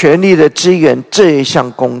中，全力的支援这一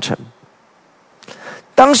项工程。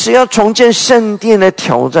当时要重建圣殿的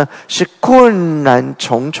挑战是困难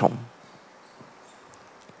重重，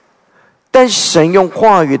但神用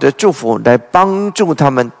话语的祝福来帮助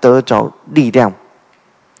他们得着力量，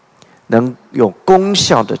能有功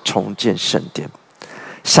效的重建圣殿。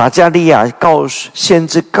撒迦利亚先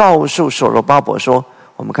知告诉所罗巴伯说，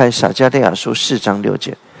我们看撒迦利亚书4章6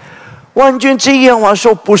节，万军之耶和华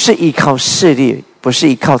说，不是依靠势力，不是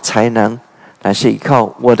依靠才能，乃是依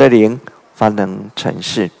靠我的灵，方能成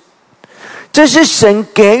事。这是神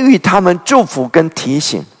给予他们祝福跟提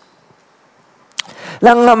醒，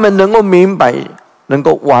让他们能够明白，能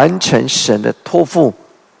够完成神的托付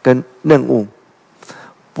跟任务，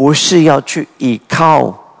不是要去依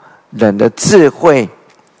靠人的智慧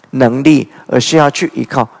能力，而是要去依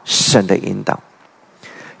靠神的引导。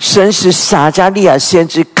神使撒迦利亚先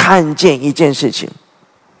知看见一件事情，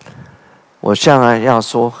我现在要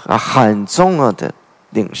说很重要的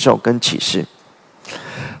领受跟启示。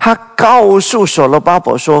他告诉所罗巴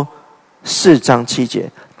伯说，4章7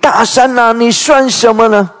节，大山啊，你算什么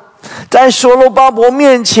呢？在所罗巴伯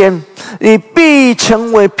面前，你必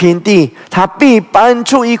成为平地，他必搬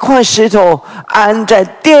出一块石头，安在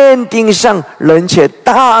殿顶上，人且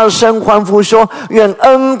大声欢呼说，愿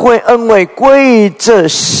恩惠恩惠归这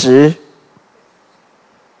石。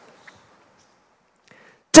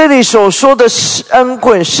这里所说的恩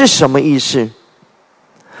惠是什么意思？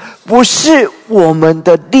不是我们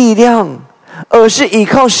的力量，而是依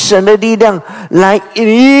靠神的力量来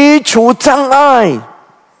移除障碍。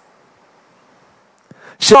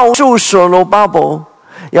告诉所罗巴伯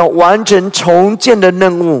要完成重建的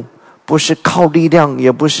任务，不是靠力量，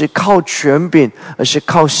也不是靠权柄，而是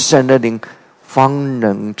靠神的灵方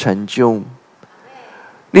能成就。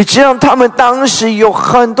你知道他们当时有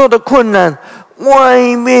很多的困难，外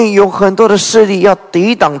面有很多的势力要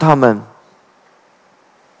抵挡他们，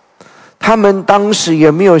他们当时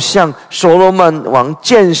也没有像所罗门王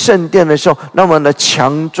建圣殿的时候那么的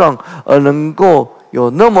强壮，而能够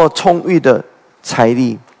有那么充裕的财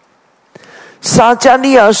力。撒迦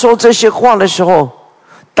利亚说这些话的时候，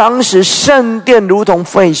当时圣殿如同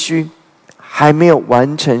废墟，还没有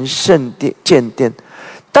完成圣殿建殿，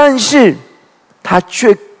但是他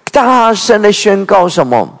却大声的宣告什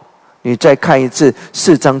么？你再看一次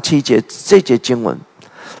4章7节这节经文，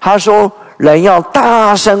他说人要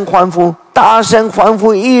大声欢呼，大声欢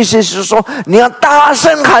呼意思是说你要大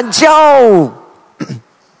声喊叫，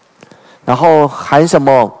然后喊什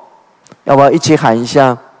么？要不要一起喊一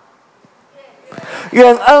下？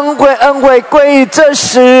愿恩惠恩惠归这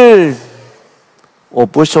石。我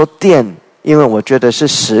不说殿，因为我觉得是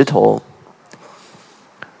石头。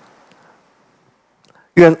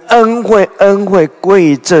愿恩惠恩惠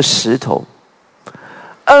归这石头。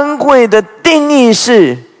恩惠的定义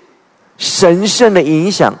是神圣的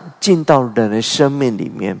影响进到人的生命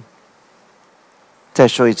里面。再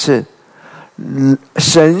说一次，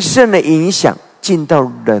神圣的影响进到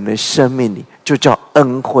人的生命里，就叫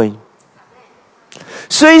恩惠。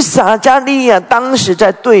所以撒迦利亚当时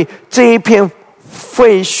在对这一片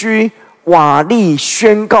废墟瓦砾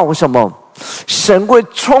宣告什么？神会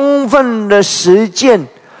充分的实践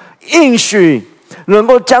应许，能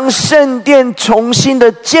够将圣殿重新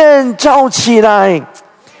的建造起来。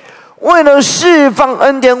为了释放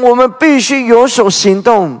恩典，我们必须有所行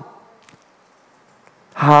动。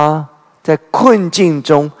他在困境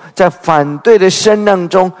中，在反对的声浪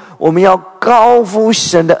中，我们要高呼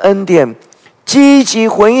神的恩典，积极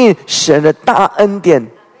回应神的大恩典。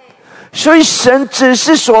所以神指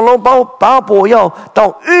示所罗巴伯要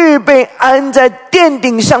到预备安在殿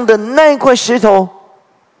顶上的那块石头，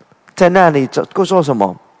在那里做什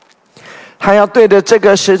么？他要对着这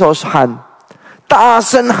个石头喊，大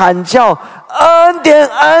声喊叫，恩典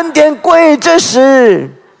恩典归这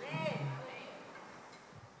时。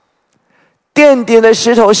殿顶的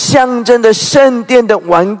石头象征着圣殿的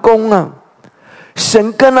完工啊！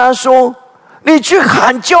神跟他说：“你去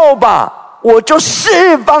喊叫吧，我就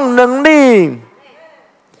释放能力。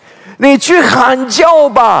你去喊叫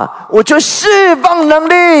吧，我就释放能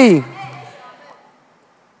力。”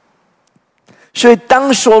所以，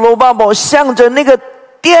当所罗巴伯向着那个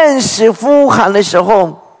殿石呼喊的时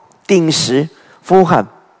候，顶石呼喊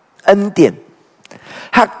恩典，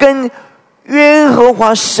他跟耶和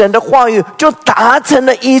华神的话语就达成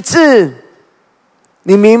了一致。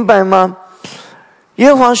你明白吗？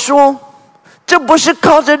耶和华说，这不是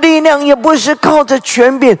靠着力量，也不是靠着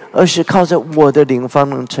权柄，而是靠着我的灵方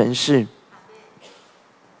能成事。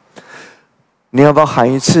你要不要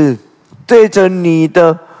喊一次，对着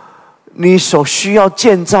你所需要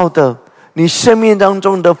建造的你生命当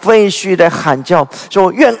中的废墟来喊叫，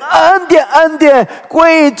说愿恩典恩典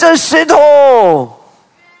归这石头。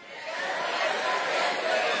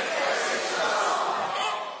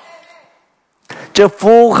这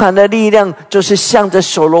呼喊的力量，就是向着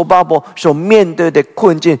所罗巴伯所面对的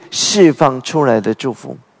困境释放出来的祝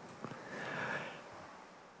福。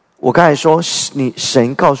我刚才说，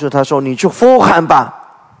神告诉他说：“你去呼喊吧，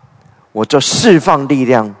我就释放力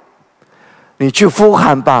量。你去呼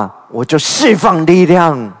喊吧，我就释放力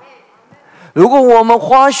量。”如果我们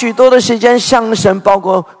花许多的时间向神报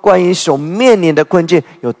告关于所面临的困境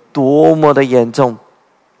有多么的严重，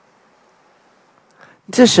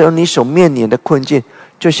这时候你所面临的困境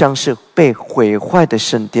就像是被毁坏的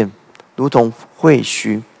圣殿，如同废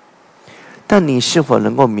墟。但你是否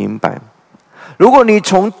能够明白，如果你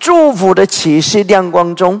从祝福的启示亮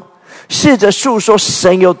光中试着诉说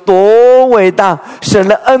神有多伟大，神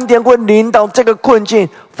的恩典会领导这个困境，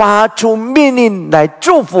发出命令来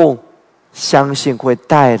祝福，相信会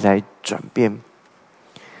带来转变。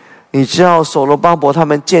你知道所罗巴伯他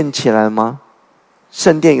们建起来吗？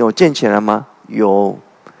圣殿有建起来吗？有。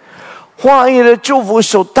话语的祝福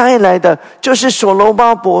所带来的，就是所罗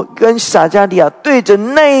巴伯跟撒迦利亚对着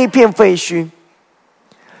那一片废墟，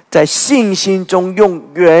在信心中用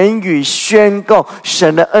言语宣告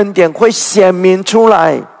神的恩典会显明出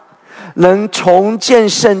来，能重建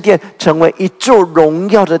圣殿，成为一座荣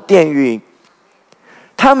耀的殿宇。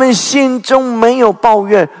他们心中没有抱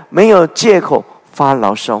怨，没有借口发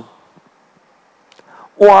牢骚。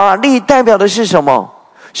瓦砾代表的是什么？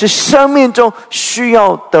是生命中需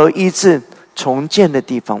要得医治重建的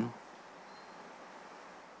地方。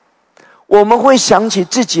我们会想起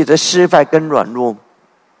自己的失败跟软弱，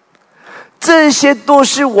这些都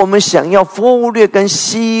是我们想要忽略跟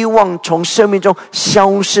希望从生命中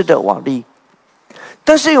消失的瓦砾。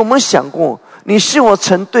但是有没有想过，你是否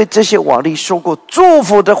曾对这些瓦砾说过祝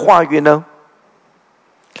福的话语呢？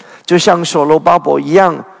就像所罗巴伯一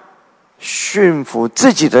样，驯服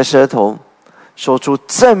自己的舌头，说出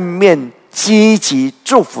正面积极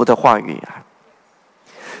祝福的话语啊！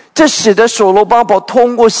这使得所罗巴伯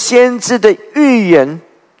通过先知的预言，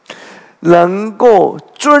能够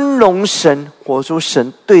尊荣神，活出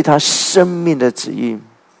神对他生命的旨意。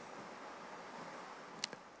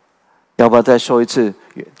要不要再说一次？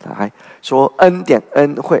来说恩典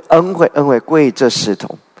恩惠恩惠恩惠归这石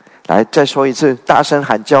头。来再说一次，大声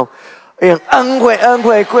喊叫，愿恩惠恩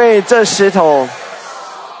惠归这石头。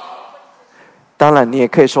当然你也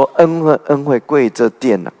可以说恩惠恩惠归这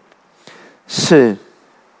殿了，是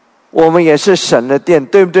我们也是神的殿，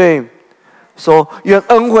对不对？说愿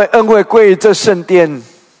恩惠恩惠归这圣殿。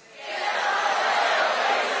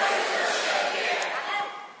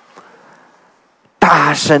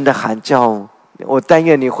大声的喊叫，我但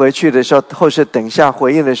愿你回去的时候，或是等下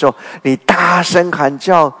回应的时候，你大声喊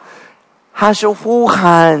叫。他是呼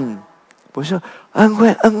喊，不是恩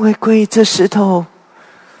惠恩惠归这石头，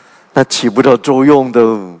那起不到作用的。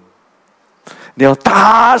你要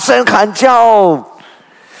大声喊叫，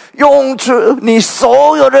用出你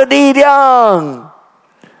所有的力量，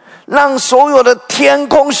让所有的天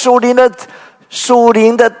空属灵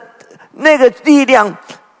的那个力量，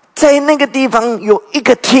在那个地方有一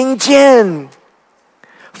个听见，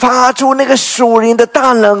发出那个属灵的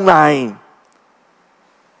大能来。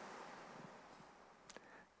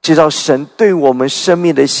知道神对我们生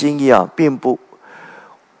命的心意啊，并不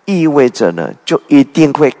意味着呢，就一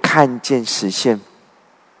定会看见实现。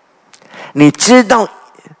你知道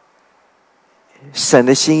神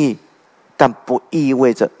的心意，但不意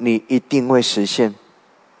味着你一定会实现。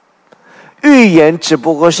预言只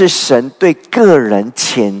不过是神对个人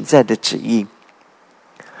潜在的旨意，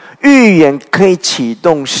预言可以启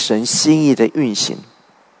动神心意的运行，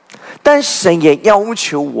但神也要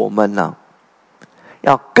求我们呢，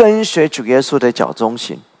要跟随主耶稣的脚中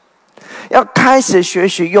行，要开始学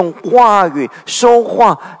习用话语说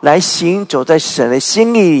话来行走在神的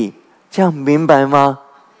心意里，这样明白吗？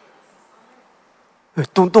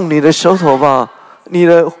动动你的舌头吧，你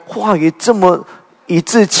的话语这么一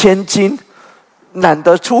字千金，难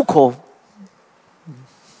得出口。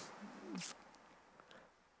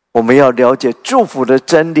我们要了解祝福的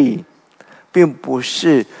真理，并不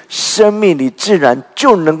是生命里自然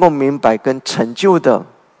就能够明白跟成就的，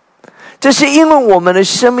这是因为我们的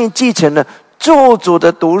生命继承了咒诅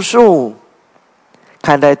的毒素，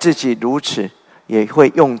看待自己如此，也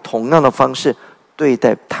会用同样的方式对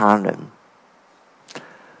待他人，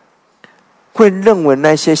会认为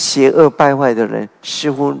那些邪恶败坏的人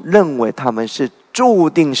似乎认为他们是注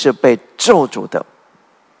定是被咒诅的。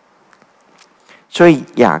所以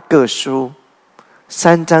雅各书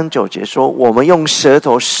3章9节说，我们用舌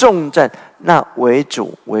头颂赞那为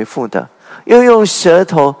主为父的，又用舌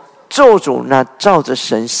头咒诅那照着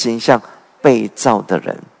神形象被造的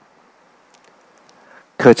人。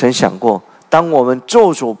可曾想过，当我们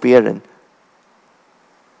咒诅别人，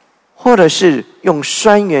或者是用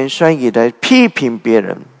酸言酸语来批评别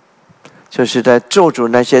人，就是在咒诅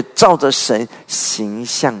那些照着神形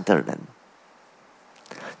象的人。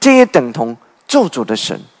这也等同咒诅的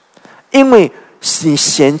神，因为你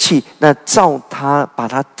嫌弃那把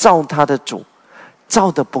他造他的主造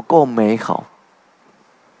得不够美好。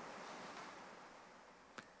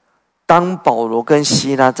当保罗跟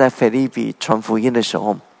希拉在腓立比传福音的时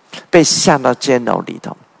候，被下到监牢里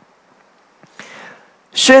头，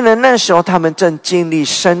虽然那时候他们正经历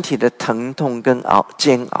身体的疼痛跟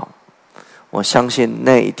煎熬，我相信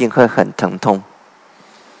那一定会很疼痛，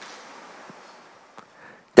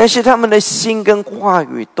但是他们的心跟话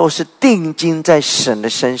语都是定睛在神的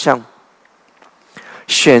身上，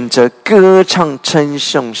选择歌唱称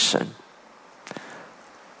颂神。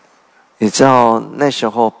你知道那时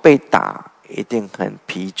候被打一定很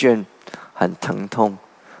疲倦很疼痛，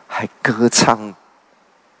还歌唱。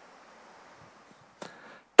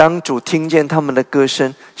当主听见他们的歌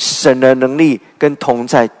声，神的能力跟同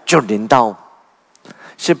在就临到，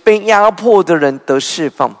使被压迫的人得释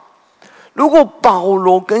放。如果保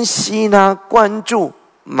罗跟希拉关注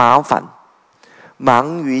麻烦，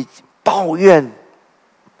忙于抱怨，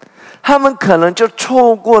他们可能就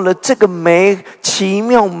错过了这个奇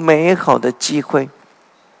妙美好的机会。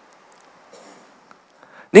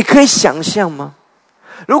你可以想象吗？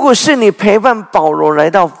如果是你陪伴保罗来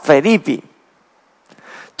到腓立比，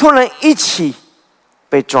突然一起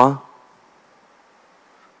被抓，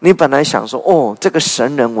你本来想说，这个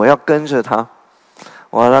神人我要跟着他，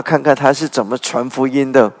我要看看他是怎么传福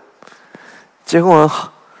音的。结果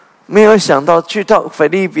没有想到去到腓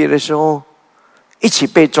立比的时候，一起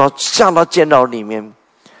被抓下到监牢里面，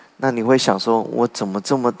那你会想说，我怎么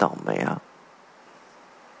这么倒霉啊？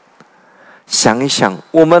想一想，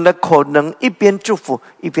我们的口能一边祝福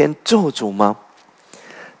一边咒诅吗？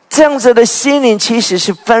这样子的心灵其实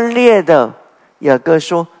是分裂的。雅各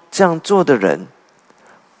说，这样做的人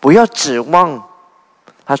不要指望，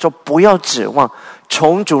他说不要指望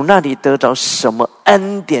从主那里得到什么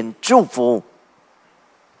恩典祝福。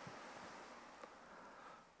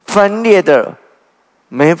分裂的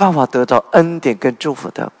没办法得到恩典跟祝福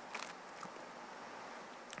的。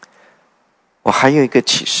我还有一个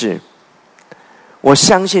启示，我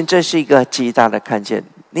相信这是一个极大的看见。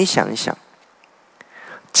你想一想，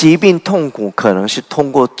疾病痛苦可能是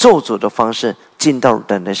通过咒诅的方式进到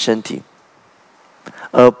人的身体，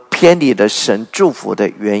而偏离了神祝福的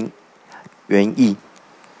原意。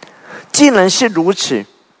既然是如此，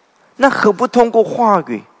那何不通过话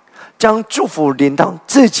语将祝福临到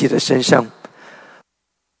自己的身上？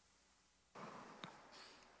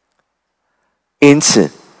因此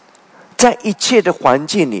在一切的环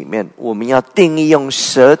境里面，我们要定义用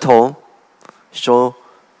舌头说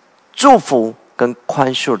祝福跟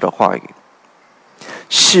宽恕的话语，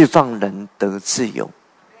释放人得自由，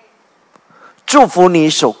祝福你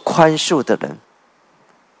所宽恕的人。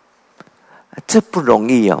这不容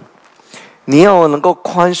易哦，你要能够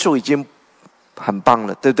宽恕已经很棒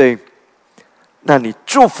了，对不对？那你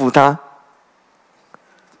祝福他，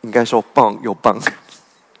应该说棒又棒。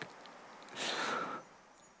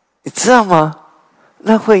你知道吗？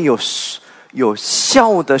那会有有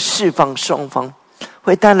效的释放双方，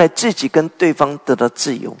会带来自己跟对方得到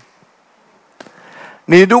自由。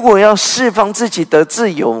你如果要释放自己得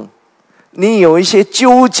自由，你有一些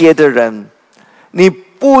纠结的人，你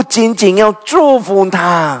不仅仅要祝福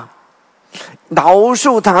他、饶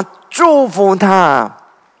恕他、祝福他，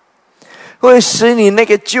会使你那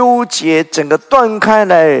个纠结整个断开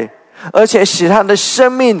来，而且使他的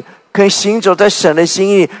生命可以行走在神的心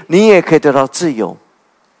意，你也可以得到自由。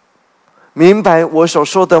明白我所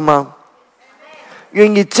说的吗？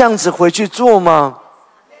愿意这样子回去做吗？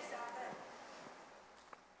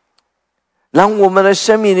让我们的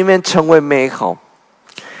生命里面成为美好。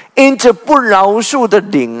因着不饶恕的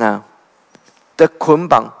灵的捆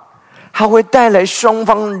绑，它会带来双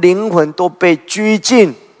方灵魂都被拘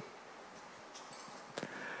禁。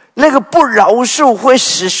那个不饶恕会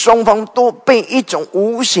使双方都被一种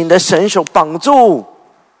无形的绳索绑住。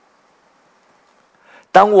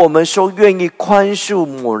当我们说愿意宽恕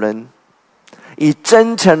某人，以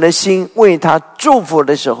真诚的心为他祝福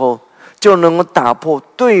的时候，就能够打破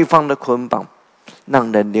对方的捆绑，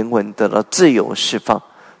让人灵魂得到自由释放，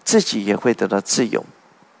自己也会得到自由。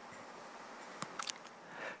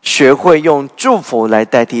学会用祝福来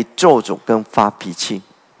代替咒诅跟发脾气，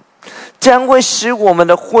这样会使我们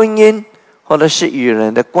的婚姻或者是与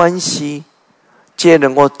人的关系皆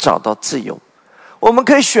能够找到自由。我们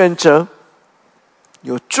可以选择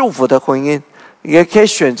有祝福的婚姻，也可以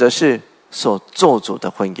选择是所咒诅的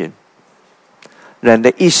婚姻。人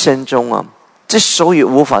的一生中之所以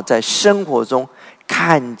无法在生活中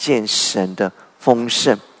看见神的丰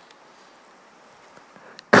盛，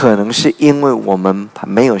可能是因为我们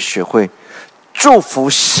没有学会祝福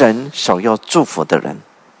神所要祝福的人，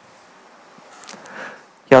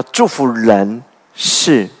要祝福人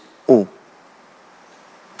事物。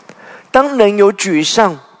当人有沮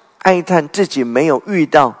丧、哀叹自己没有遇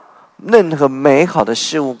到任何美好的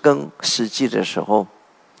事物跟实际的时候，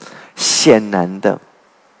显然的，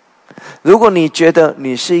如果你觉得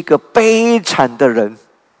你是一个悲惨的人，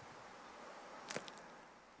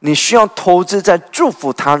你需要投资在祝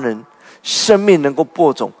福他人，生命能够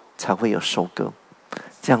播种，才会有收割。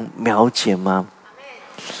这样了解吗？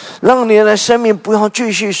让你的生命不要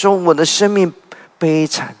继续说我的生命悲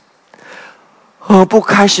惨，而不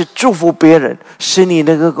开始祝福别人，使你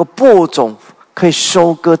那个播种可以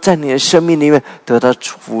收割，在你的生命里面得到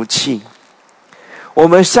福气。我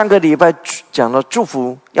们上个礼拜讲到祝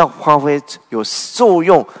福要发挥有作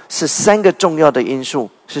用，是3个重要的因素，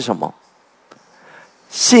是什么？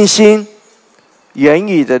信心、言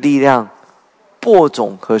语的力量、播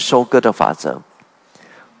种和收割的法则。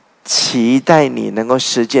期待你能够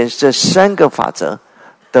实践这3个法则，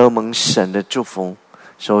得蒙神的祝福。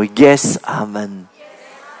说 Yes, Amen。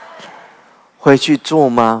 会去做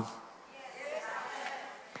吗？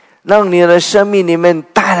让你的生命里面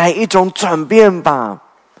带来一种转变吧。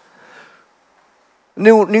你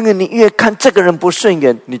越看这个人不顺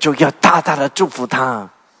眼，你就要大大的祝福他，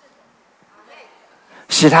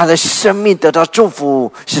使他的生命得到祝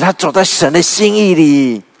福，使他走在神的心意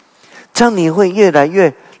里。这样你会越来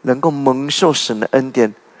越能够蒙受神的恩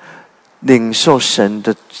典，领受神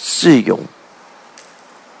的自由，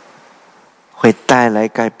会带来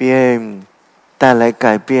改变，带来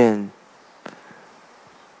改变。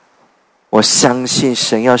我相信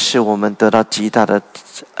神要使我们得到极大的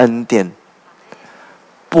恩典，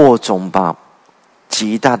播种吧，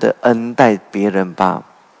极大的恩待别人吧。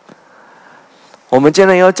我们今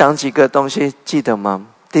天有讲几个东西，记得吗？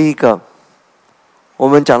第一个，我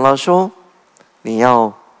们讲到说，你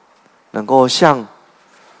要能够像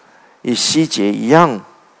以西结一样，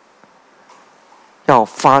要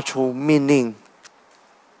发出命令。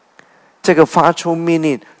这个发出命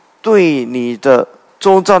令，对你的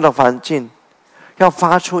周遭的环境要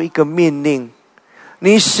发出一个命令。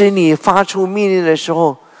你使你发出命令的时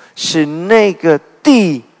候，使那个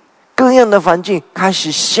地各样的环境开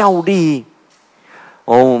始效力。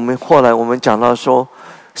我们后来讲到说，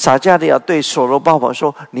撒迦利亚对所罗巴伯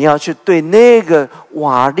说，你要去对那个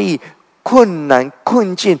瓦砾、困难、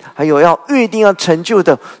困境，还有要预定要成就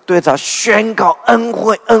的，对他宣告恩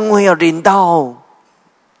惠，恩惠要临到。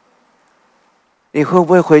你会不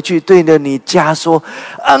会回去对着你家说，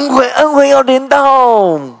恩惠，恩惠要临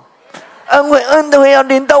到，恩惠，恩惠要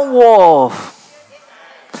临到我，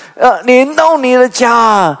临到你的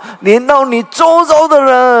家，临到你周遭的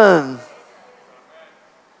人。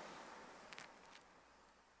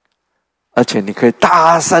而且你可以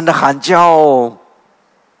大声的喊叫，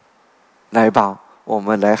来吧，我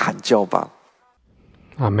们来喊叫吧。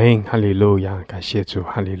阿们，哈利路亚，感谢主，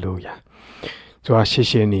哈利路亚。主啊，谢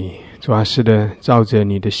谢你，主啊，是的，照着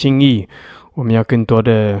你的心意，我们要更多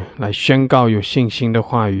的来宣告有信心的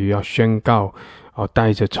话语，要宣告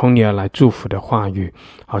带着从你而来祝福的话语，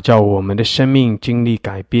好叫我们的生命经历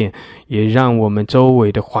改变，也让我们周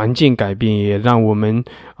围的环境改变，也让我们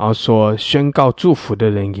所宣告祝福的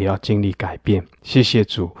人也要经历改变。谢谢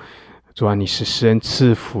主，主啊，你是施恩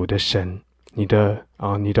赐福的神，你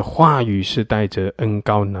的话语是带着恩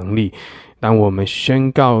膏能力，当我们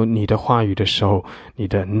宣告你的话语的时候，你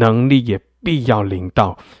的能力也必要临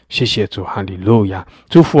到。谢谢主，哈利路亚！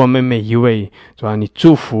祝福我们每一位，主啊，你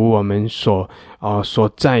祝福我们所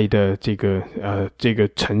在的这个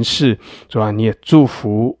城市，主啊，你也祝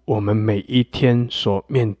福我们每一天所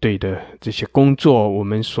面对的这些工作，我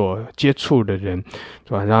们所接触的人，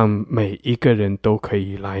主啊，让每一个人都可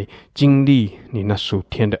以来经历你那属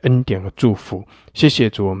天的恩典和祝福。谢谢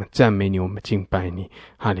主，我们赞美你，我们敬拜你，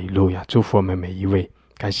哈利路亚！祝福我们每一位。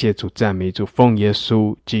感谢主，赞美主，奉耶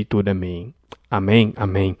稣基督的名，阿们，阿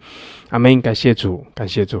们，阿们。感谢主，感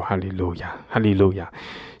谢主，哈利路亚，哈利路亚。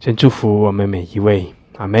神祝福我们每一位，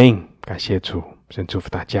阿们。感谢主，神祝福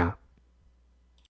大家。